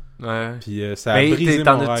plates. Ouais. Puis ça a brisé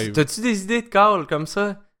mon rêve. T'as-tu des idées de call comme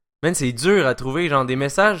ça? Man, c'est dur à trouver, genre des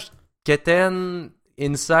messages quétaines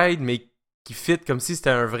inside mais qui fit comme si c'était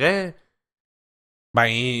un vrai.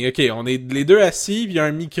 Ben, ok, on est les deux assis, pis il y a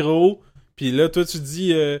un micro, pis là, toi, tu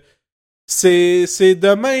dis, c'est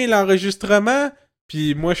demain l'enregistrement,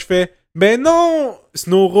 pis moi, je fais, ben non,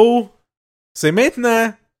 Snowro, c'est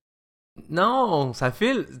maintenant. Non, ça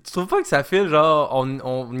file. Tu trouves pas que ça file, genre,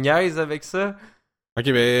 on niaise avec ça? Ok,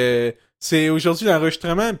 ben, c'est aujourd'hui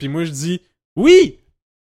l'enregistrement, pis moi, je dis, oui!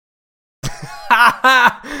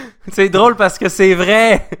 C'est drôle parce que c'est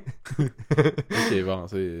vrai! Ok, bon,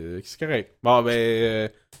 c'est correct. Bon, ben,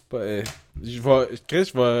 je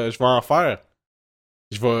vais en faire.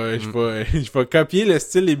 Je vais copier le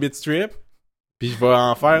style des bit strips, puis je vais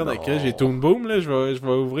en faire. J'ai Toon Boom, là, je vais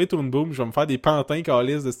ouvrir Toon Boom, je vais me faire des pantins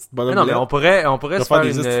calices de cette bonhomme. Non, mais on pourrait se faire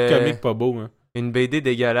des hosties comiques pas beaux, hein. Une BD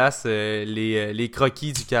dégueulasse, les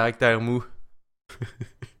croquis du caractère mou.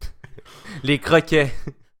 Les croquets.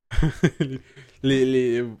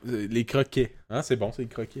 les croquets. Hein, c'est bon, c'est les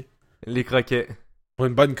croquets. Les croquets. Pour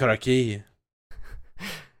une bonne croquille.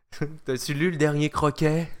 T'as-tu lu le dernier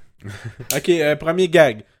croquet? Ok, premier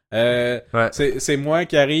gag. Ouais. C'est moi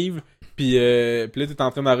qui arrive, puis là, t'es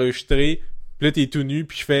en train d'enregistrer, puis là, t'es tout nu,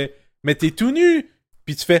 puis je fais « Mais t'es tout nu! »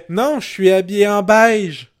 Puis tu fais « Non, je suis habillé en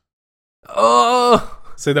beige! » Oh!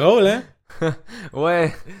 C'est drôle, hein?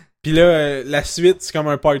 Ouais. Puis là, la suite, c'est comme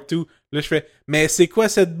un part 2. Là, je fais « Mais c'est quoi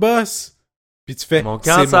cette bosse? » Puis tu fais « Mon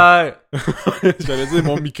cancer! » J'allais dire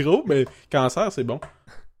mon micro, mais cancer, c'est bon.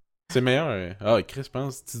 C'est meilleur. Ah, Chris, je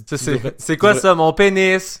pense. C'est quoi ça, mon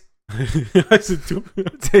pénis? C'est tout.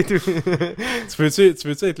 C'est tout. tu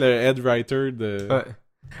veux-tu être le head writer de... Ouais.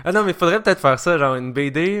 Ah non, mais faudrait peut-être faire ça, genre une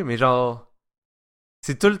BD, mais genre...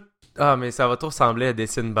 C'est tout le... Ah, mais ça va trop ressembler à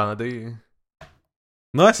Dessine bandée.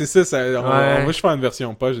 Non, c'est ça. On va juste faire une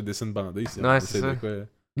version poche de Dessine bandée. Ouais, c'est ça.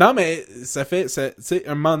 Non, mais ça fait... Tu sais,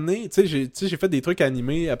 un moment donné... Tu sais, j'ai fait des trucs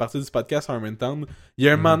animés à partir du podcast Harmontown. Il y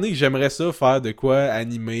a un moment donné que j'aimerais ça faire de quoi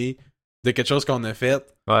animé, de quelque chose qu'on a fait.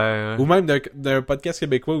 Ouais. Ou même d'un podcast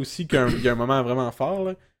québécois aussi, qu'il y a un moment vraiment fort,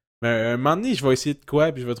 là. Mais un moment donné, je vais essayer de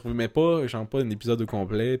quoi, puis je vais trouver... Mais pas, genre pas un épisode au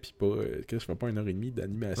complet, puis pas... je fais pas 1h30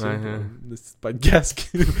 d'animation de ce podcast.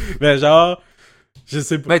 Mais genre... Je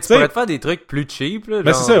sais pas. Mais tu pourrais te faire des trucs plus cheap, là.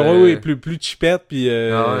 Ben, c'est ça, oui, plus cheapette, puis...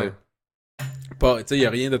 ouais. Pas, tu sais, y a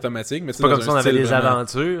rien d'automatique, mais c'est pas comme si on avait des vraiment...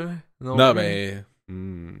 aventures. Non, ben...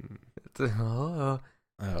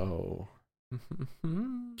 Oh.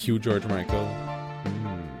 Q George Michael.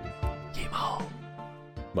 Il est mort.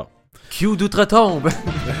 Bon. Q d'outre-tombe.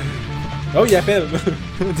 Oh, il appelle!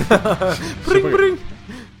 Bring, bring!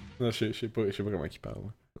 Non, je sais pas comment il parle.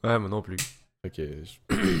 Ouais, moi non plus. Fait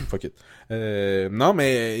que... Fuck it. Non,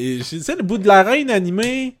 mais... C'est le bout de la reine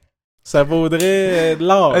animée, ça vaudrait de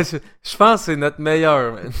l'or. Ouais, je pense que c'est notre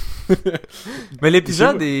meilleur, man. Mais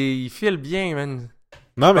l'épisode, il file bien, man.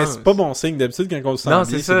 Non, mais c'est pas bon signe. D'habitude, quand on le sent Non, bien,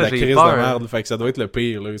 c'est c'est de ça, la j'ai crise peur, de merde. Fait que ça doit être le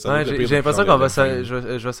pire, là. Ça doit Ouais, être le pire j'ai l'impression qu'on depuis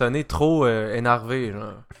je vais sonner trop énervé,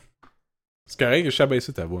 genre. C'est correct que je sais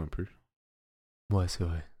baisser ta voix un peu. Ouais, c'est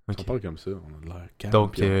vrai. On Ok. parle comme ça, on a de l'air calme.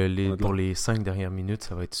 Donc, puis on a de pour l'air les 5 dernières minutes,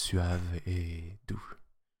 ça va être suave et doux.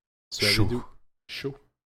 suave et chaud. doux. Chaud.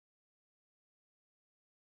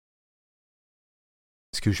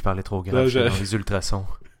 Est-ce que je parlais trop Là, grave je- dans les ultrasons?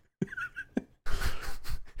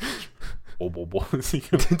 Bon. C'est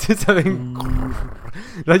comme... Tu sais, ça fait...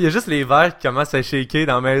 Là, il y a juste les verres qui commencent à shaker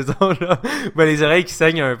dans la maison, là. Ben, les oreilles qui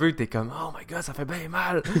saignent un peu, t'es comme, oh my god, ça fait bien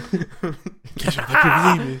mal.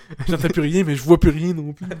 J'entends plus rien, mais je vois plus rien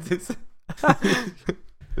non plus. C'est ça.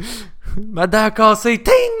 Ma dent cassée,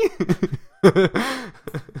 ting!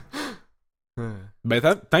 Ben,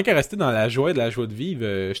 tant qu'à rester dans la joie de vivre,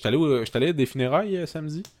 je suis allé à des funérailles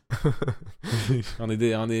samedi. on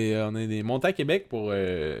est monté à Québec pour...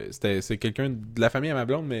 c'est quelqu'un de la famille à ma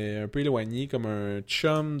blonde, mais un peu éloigné, comme un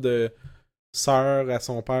chum de sœur à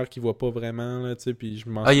son père qui voit pas vraiment, là, tu sais, puis je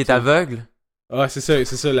m'en Ah, il est souviens. aveugle? Ah, c'est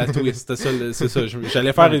ça, la twist, c'est ça.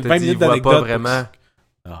 J'allais faire Non, une t'as 20 dit, minutes il voit d'anecdote. pas vraiment.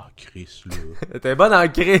 Ah, Chris, là. T'es bon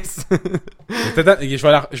dans Chris. Attends,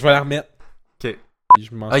 je vais la remettre. Ok. Puis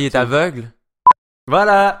je m'en Ah, il est souviens. aveugle?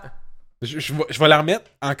 Voilà! Je vais la remettre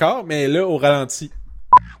encore, mais là, au ralenti.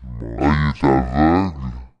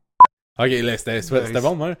 Ok, là, c'était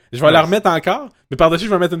bon, moi. Je vais la remettre encore, mais par-dessus, je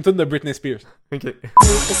vais mettre une tune de Britney Spears. Ok.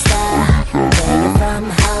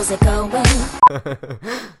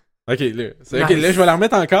 Ok, là, Nice. ok, là, je vais la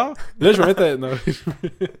remettre encore. Là, je vais mettre... non,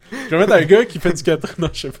 je vais mettre un gars qui fait du 4... Non,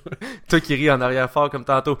 je sais pas. Toi qui ris en arrière fort comme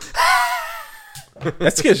tantôt.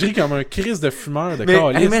 Est-ce que je ris comme un crise de fumeur de Mais,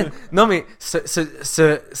 calice, hey, man, là? non, mais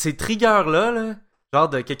ces triggers-là, là, genre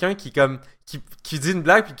de quelqu'un qui dit une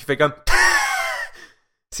blague puis qui fait comme...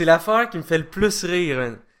 C'est l'affaire qui me fait le plus rire,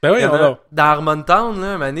 man. Ben oui, Il y en on a- va. Dans Harmontown, là,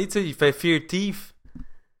 un moment donné, tu sais, il fait Fear Thief.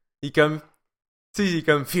 Il est comme... Tu sais, il est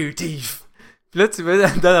comme Fear Thief. Puis là, tu vois,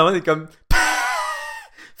 dans la main, il est comme...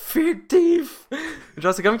 Fear Thief.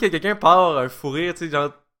 Genre, c'est comme que quelqu'un part un fou rire, tu sais,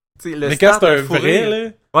 genre... Tu sais, le Mais quand start c'est un d'un fou vrai, rire. là...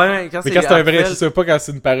 Ouais, quand Mais quand c'est un vrai, Raphaël- c'est ça, pas quand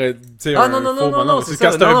c'est une parodie, tu sais, Ah un non, non, faux non, moment. non, C'est c'est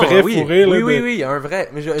quand ça. c'est un Non, vrai oui, fou rire, là. oui, un vrai.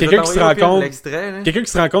 Mais je Quelqu'un vais qui se t'envoyer rend au pire compte- l'extrait, là. Quelqu'un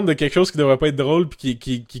qui se rend compte de quelque chose qui devrait pas être drôle pis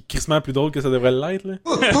qui est crissement plus drôle que ça devrait l'être, là.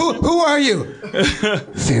 Who are you?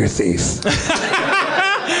 Fear thief.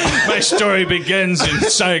 My story begins in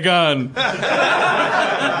Saigon.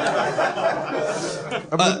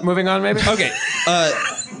 Moving on, maybe? Okay.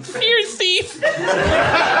 Fear thief.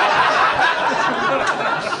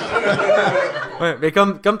 Ouais, mais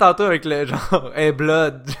comme tantôt avec le genre Hey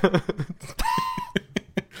Blood.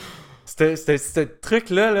 Ce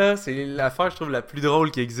truc-là, là, c'est l'affaire, je trouve, la plus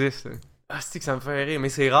drôle qui existe. Là. Ah, c'est que ça me fait rire, mais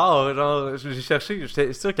c'est rare, genre, j'ai cherché,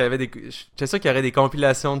 j'étais sûr qu'il y aurait des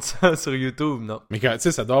compilations de ça sur YouTube, non. Mais quand, tu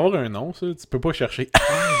sais, ça doit avoir un nom, ça. Tu peux pas chercher.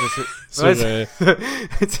 Je sais. Sur, Ouais,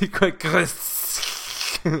 c'est quoi,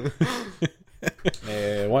 cross?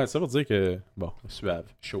 Mais ouais, ça veut dire que, bon, suave,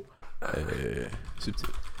 chaud, subtil.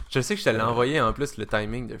 Je sais que je te l'ai envoyé en plus le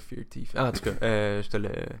timing de Fear Thief. Ah, en tout cas, je te le.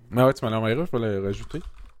 Mais ouais, tu m'en envoyeras, je vais le rajouter.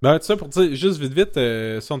 Ben, tout ça pour dire, juste vite,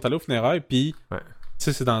 ça, on est allé au funérailles, pis, Ouais. tu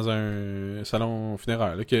sais, c'est dans un salon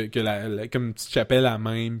funéraire, là, comme une petite chapelle à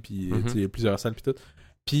même, pis, tu sais, il y a plusieurs salles, pis tout.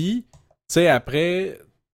 Pis, tu sais, après,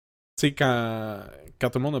 tu sais, quand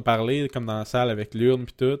tout le monde a parlé, comme dans la salle avec l'urne,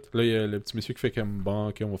 pis tout, là, il y a le petit monsieur qui fait comme, bon,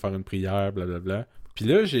 ok, on va faire une prière, blablabla. Puis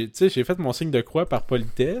là, j'ai fait mon signe de croix par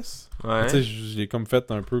politesse. Ouais. Tu sais, j'ai comme fait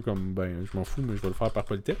un peu comme, ben, je m'en fous, mais je vais le faire par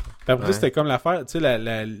politesse. Puis après, Ouais. c'était comme l'affaire, tu sais,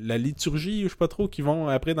 la liturgie, je sais pas trop, qui vont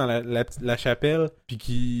après dans la chapelle, puis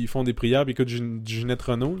qui font des prières, puis écoutent du Ginette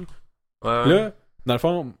Renault. Ouais. Là, dans le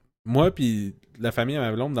fond, moi, puis la famille à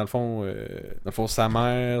ma blonde, dans le fond, sa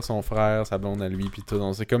mère, son frère, sa blonde à lui, puis tout,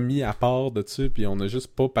 on s'est comme mis à part de ça, puis on a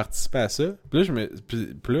juste pas participé à ça. Puis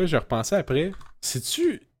là, je repensais après,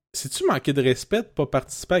 c'est-tu manquer de respect de pas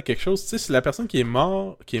participer à quelque chose? Tu sais, si la personne qui est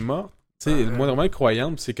morte, tu sais, moi, normalement,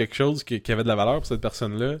 croyante, pis c'est quelque chose qui avait de la valeur pour cette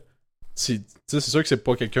personne-là, tu sais, c'est sûr que c'est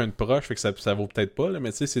pas quelqu'un de proche, fait que ça vaut peut-être pas, là,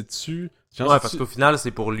 mais tu sais, c'est-tu... Ouais, parce qu'au final,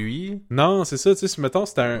 c'est pour lui. Non, c'est ça, tu sais, si, mettons,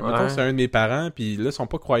 c'était Ouais. un de mes parents, puis là, ils sont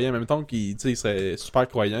pas croyants, en même temps qu'ils seraient super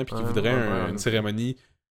croyants, puis qu'ils Ouais, voudraient ouais. une cérémonie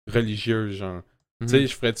religieuse, genre. Tu sais,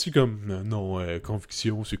 je ferais-tu comme, non,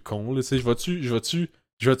 conviction, c'est con, là, tu sais, je vais-tu,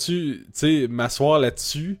 tu sais, m'asseoir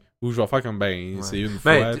là-dessus, ou je vais faire comme, ben, c'est une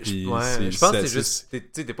fois, Ben, puis ouais, c'est... je pense que c'est c'est-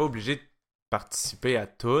 juste, t'es pas obligé participer à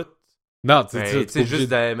tout. Non, tu Mais, sais, tu sais,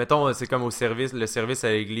 juste, mettons, c'est comme au service, le service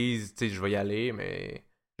à l'église, tu sais, je vais y aller, mais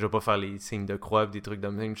je vais pas faire les signes de croix, des trucs de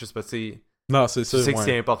même, juste parce que non, c'est ça. tu sais que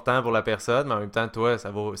c'est important pour la personne, mais en même temps, toi,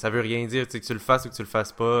 ça veut rien dire, tu sais, que tu le fasses ou que tu le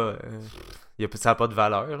fasses pas, ça n'a pas de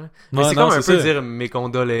valeur. Là. Mais c'est comme un peu dire mes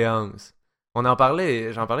condoléances. J'en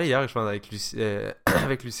parlais hier, je pense, avec Lucie,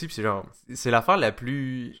 avec Lucie, pis c'est l'affaire la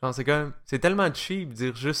plus, genre, c'est tellement cheap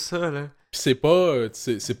dire juste ça, là. Pis c'est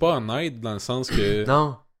pas honnête dans le sens que...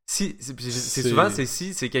 Non. Souvent,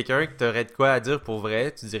 si c'est quelqu'un que t'aurais de quoi à dire pour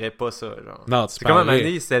vrai, tu dirais pas ça, genre. Non, c'est comme à un moment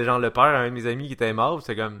donné, c'était genre le père d'un de mes amis qui était mort,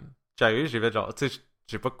 c'est comme, j'arrive, j'ai fait genre, tu sais,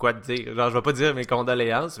 je sais pas quoi te dire. Genre, je vais pas dire mes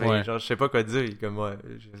condoléances, mais genre, je sais pas quoi te dire. Il est comme, ouais,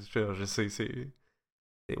 je sais, c'est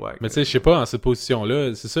ouais. Mais tu sais, je sais pas, en cette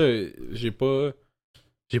position-là, c'est ça, j'ai pas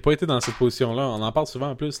été dans cette position-là. On en parle souvent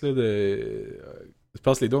en plus, là, je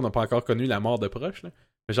pense que les deux, on n'a pas encore connu la mort de proche, là.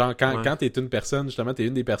 Mais genre, quand t'es une personne, justement, t'es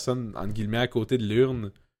une des personnes, entre guillemets, à côté de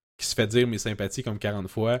l'urne, qui se fait dire mes sympathies comme 40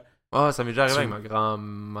 fois. Ah, ça m'est déjà arrivé avec ma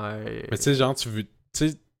grand-mère. Mais tu sais, genre, tu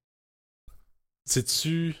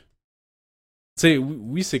sais,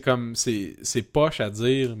 oui, c'est comme, c'est poche à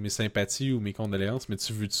dire mes sympathies ou mes condoléances, mais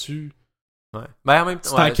tu veux-tu... Ouais. Ben, en même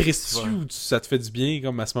temps, tu t'en crisses-tu ou ça te fait du bien,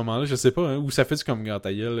 comme, à ce moment-là, je sais pas, hein, ou ça fait du comme,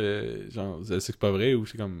 ta gueule, genre, c'est pas vrai, ou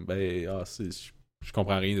c'est comme, ben, je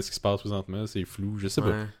comprends rien de ce qui se passe présentement, c'est flou, je sais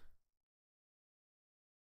pas.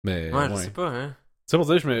 Mais, ouais, je sais pas, hein. Tu sais, pour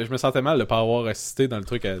dire, je me sentais mal de pas avoir assisté dans le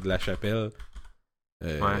truc de la chapelle.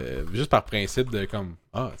 Juste par principe de comme,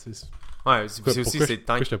 tu sais. Ouais, c'est aussi, c'est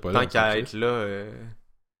tant qu'à être là.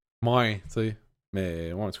 Ouais, tu sais.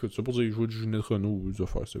 Mais, ouais, en tout cas, c'est pour dire, jouer du Ginette Renault, ça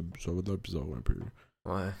va être bizarre un peu.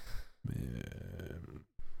 Ouais. Mais.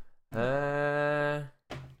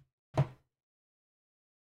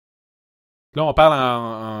 Là, on parle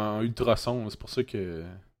en ultrason, c'est pour ça que.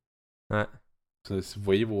 Ouais. Si vous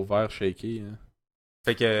voyez vos verres shaker. Hein.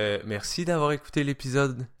 Fait que, merci d'avoir écouté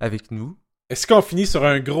l'épisode avec nous. Est-ce qu'on finit sur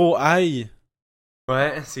un gros aïe?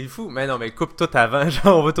 Ouais, c'est fou. Mais non, mais coupe tout avant,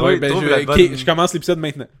 genre, on va trouver, la bonne... Ok, je commence l'épisode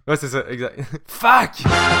maintenant. Ouais, c'est ça, exact. Fuck!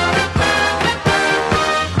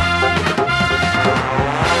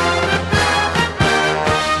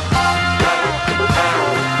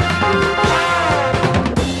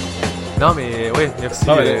 Non, mais ouais, merci.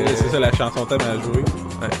 Ah, c'est ça, la chanson thème à jouer.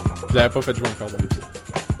 Ouais. Je l'avais pas fait jouer encore.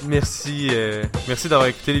 Merci d'avoir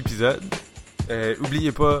écouté l'épisode.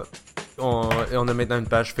 Oubliez pas, on a maintenant une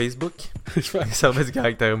page Facebook. Service du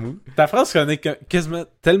caractère mou. Ta phrase sonnait quasiment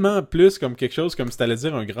tellement plus comme quelque chose, comme si t'allais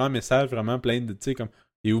dire un grand message vraiment plein de, tu sais, comme,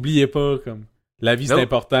 et oubliez pas, comme, la vie c'est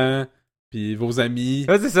important, puis vos amis.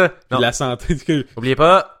 Ouais, c'est ça. Puis la santé. Oubliez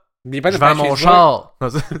pas. Je vends mon char!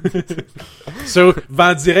 Sur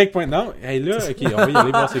venddirect. Non, hey là, ok, on va y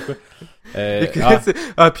aller voir c'est quoi.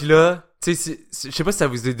 Puis là, tu sais, je sais pas si ça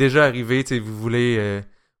vous est déjà arrivé, tu sais, vous voulez,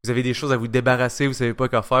 vous avez des choses à vous débarrasser, vous savez pas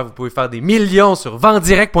quoi faire, vous pouvez faire des millions sur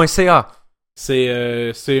venddirect.ca.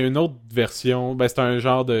 C'est une autre version, ben c'est un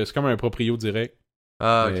genre de, c'est comme un proprio direct.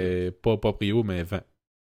 Ah, ok. Pas proprio, mais vend.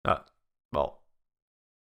 Ah, bon.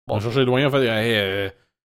 On cherche loin, on fait,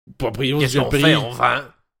 proprio, qu'est-ce qu'on fait? On vend.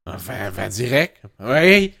 Vend direct.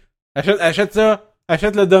 Oui. Achète ça.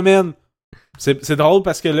 Achète le domaine. C'est drôle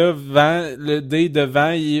parce que là, le D de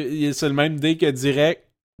vent, c'est le même D que direct.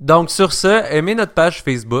 Donc, sur ce, aimez notre page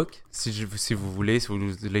Facebook si vous voulez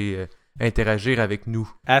interagir avec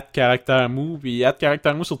nous. @caractère-mou, puis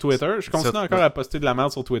 @caractère-mou sur Twitter. Je continue encore à poster de la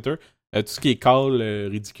merde sur Twitter. Tout ce qui est call,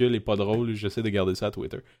 ridicule et pas drôle, j'essaie de garder ça à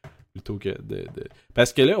Twitter. Plutôt que de...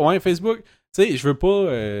 Parce que là, ouais, Facebook, tu sais, je veux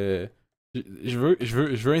pas... Je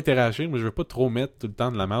veux interagir, mais je veux pas trop mettre tout le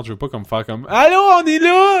temps de la merde. Je veux pas comme faire comme allô, on est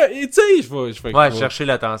là! Et tu sais, je vais chercher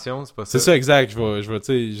l'attention, c'est pas ça. C'est ça, exact. Je vais tu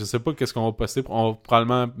sais, je sais pas qu'est-ce qu'on va poster. On va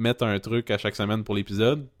probablement mettre un truc à chaque semaine pour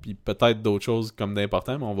l'épisode, puis peut-être d'autres choses comme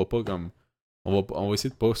d'important, mais on va pas comme. On va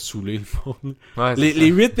essayer de pas saouler le monde. Ouais, les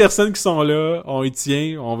 8 personnes qui sont là, on y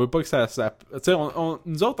tient. On veut pas que ça tu sais,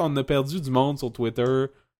 nous autres, on a perdu du monde sur Twitter.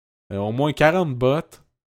 Au moins 40 bots.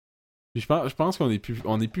 Puis je pense qu'on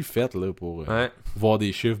est plus fait là pour voir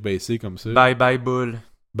des chiffres baisser comme ça. Bye bye bull.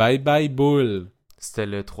 Bye bye bull. C'était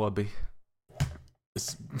le 3B.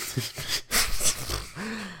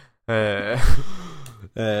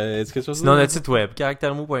 Est-ce que tu sinon notre site web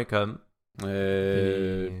caractèremou.com.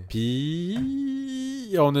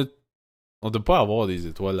 Puis on doit pas avoir des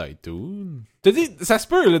étoiles iTunes. T'as dit, ça se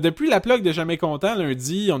peut, là, depuis la plug de Jamais Content,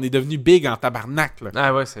 lundi, on est devenu big en tabarnak. Là.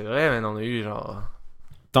 Ah ouais, c'est vrai, mais on a eu genre...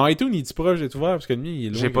 Ton iTunes, il est proche d'être ouvert parce que le mien, il est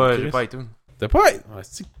loin. J'ai pas iTunes. T'as pas?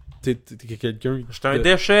 T'es quelqu'un. J'étais un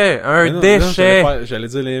déchet! Déchet! Non, j'allais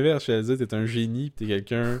dire l'inverse. J'allais dire t'es un génie, t'es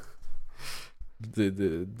quelqu'un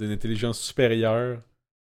d'une intelligence supérieure.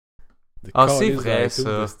 Ah, c'est vrai,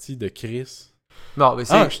 ça. De Chris. Non, mais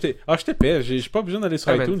c'est... je t'épelle. J'ai pas besoin d'aller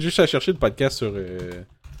sur iTunes. Juste à chercher le podcast sur,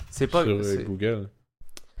 c'est pas... sur Google.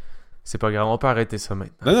 C'est pas grave, on peut arrêter ça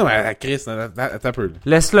maintenant. Non, mais Chris, attends un peu.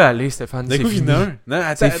 Laisse-le aller, Stéphane, c'est fini.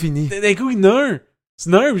 C'est fini. D'un coup, il y en a un.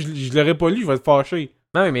 Sinon, je l'aurais pas lu, je vais te fâcher.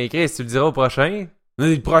 Non, mais Chris, tu le diras au prochain. Non,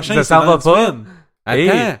 le prochain, ça s'en va pas. Attends. Il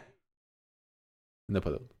n'y en a pas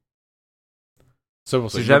d'autre.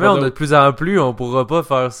 Si jamais on a de plus en plus, on pourra pas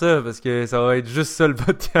faire ça parce que ça va être juste ça le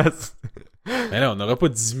podcast. Mais là, on n'aura pas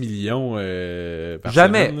 10 millions par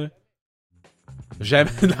jamais. Semaine, là. Jamais,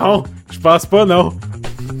 non. Je pense pas, non.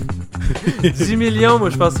 10 millions, moi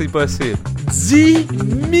je pense que c'est possible. 10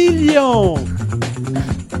 millions!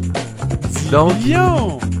 10 Donc,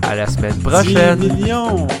 millions! À la semaine prochaine. 10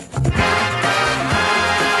 millions!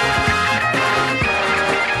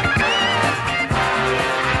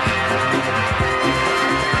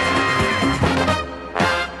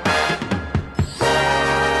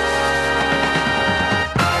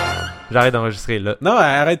 J'arrête d'enregistrer là. Non,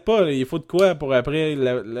 arrête pas. Il faut de quoi pour après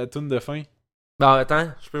la toune de fin? Non,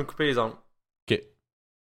 attends, je peux me couper les ongles. Ok.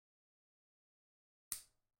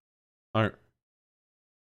 1.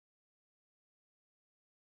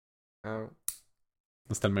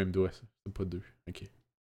 C'était le même doigt, ça. C'est pas 2. Ok.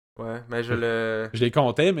 Ouais, mais je les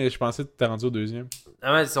comptais, mais je pensais que tu t'es rendu au deuxième.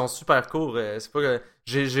 Ah ouais, ils sont super courts. C'est pas que...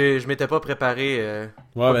 Je m'étais pas préparé.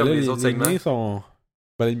 Ouais, ben là, les autres segments. Sont...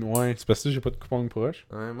 Ouais, c'est parce que j'ai pas de coupon proche.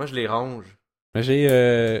 Ouais, moi, je les range. Mais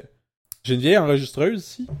j'ai une vieille enregistreuse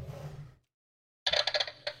ici.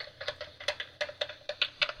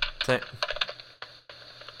 Tiens.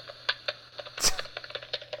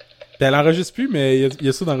 Elle enregistre plus, mais il y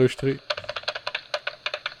a ça d'enregistrer.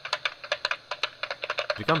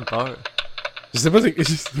 J'ai comme peur. Je sais pas c'est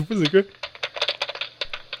quoi.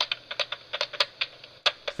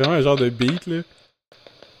 C'est vraiment un genre de beat, là.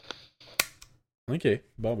 Ok,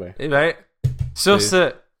 bon ben. Eh ben, sur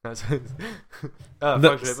ce... Ah,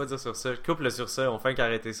 fuck, je vais pas dire sur ce. Je coupe le sur ce, on fait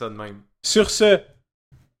qu'arrêter ça de même. Sur ce...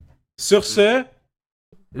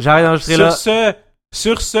 J'arrête d'enregistrer là.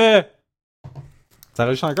 Sur ce... Ça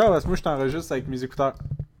enregistre encore parce que moi je t'enregistre avec mes écouteurs.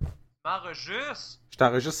 M'enregistre? Je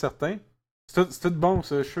t'enregistre certains. C'est tout bon,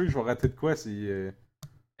 ça. Je suis sûr que je vais rater de quoi si...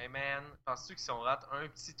 Hey man, penses-tu que si on rate un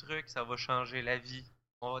petit truc, ça va changer la vie?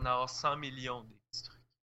 On va en avoir 100 millions des petits trucs.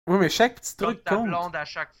 Oui, mais chaque petit truc comme ta compte. blonde à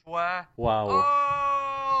chaque fois. Wow.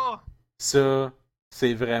 Oh! Ça,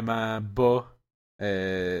 c'est vraiment bas.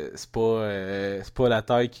 C'est pas la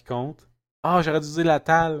taille qui compte. Ah, j'aurais dû dire la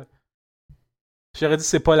talle. J'aurais dit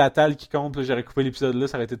c'est pas la talle qui compte. Là, j'aurais coupé l'épisode là,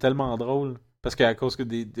 ça aurait été tellement drôle. Parce qu'à cause que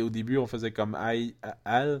au début, on faisait comme aïe,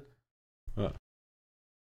 al. Ouais.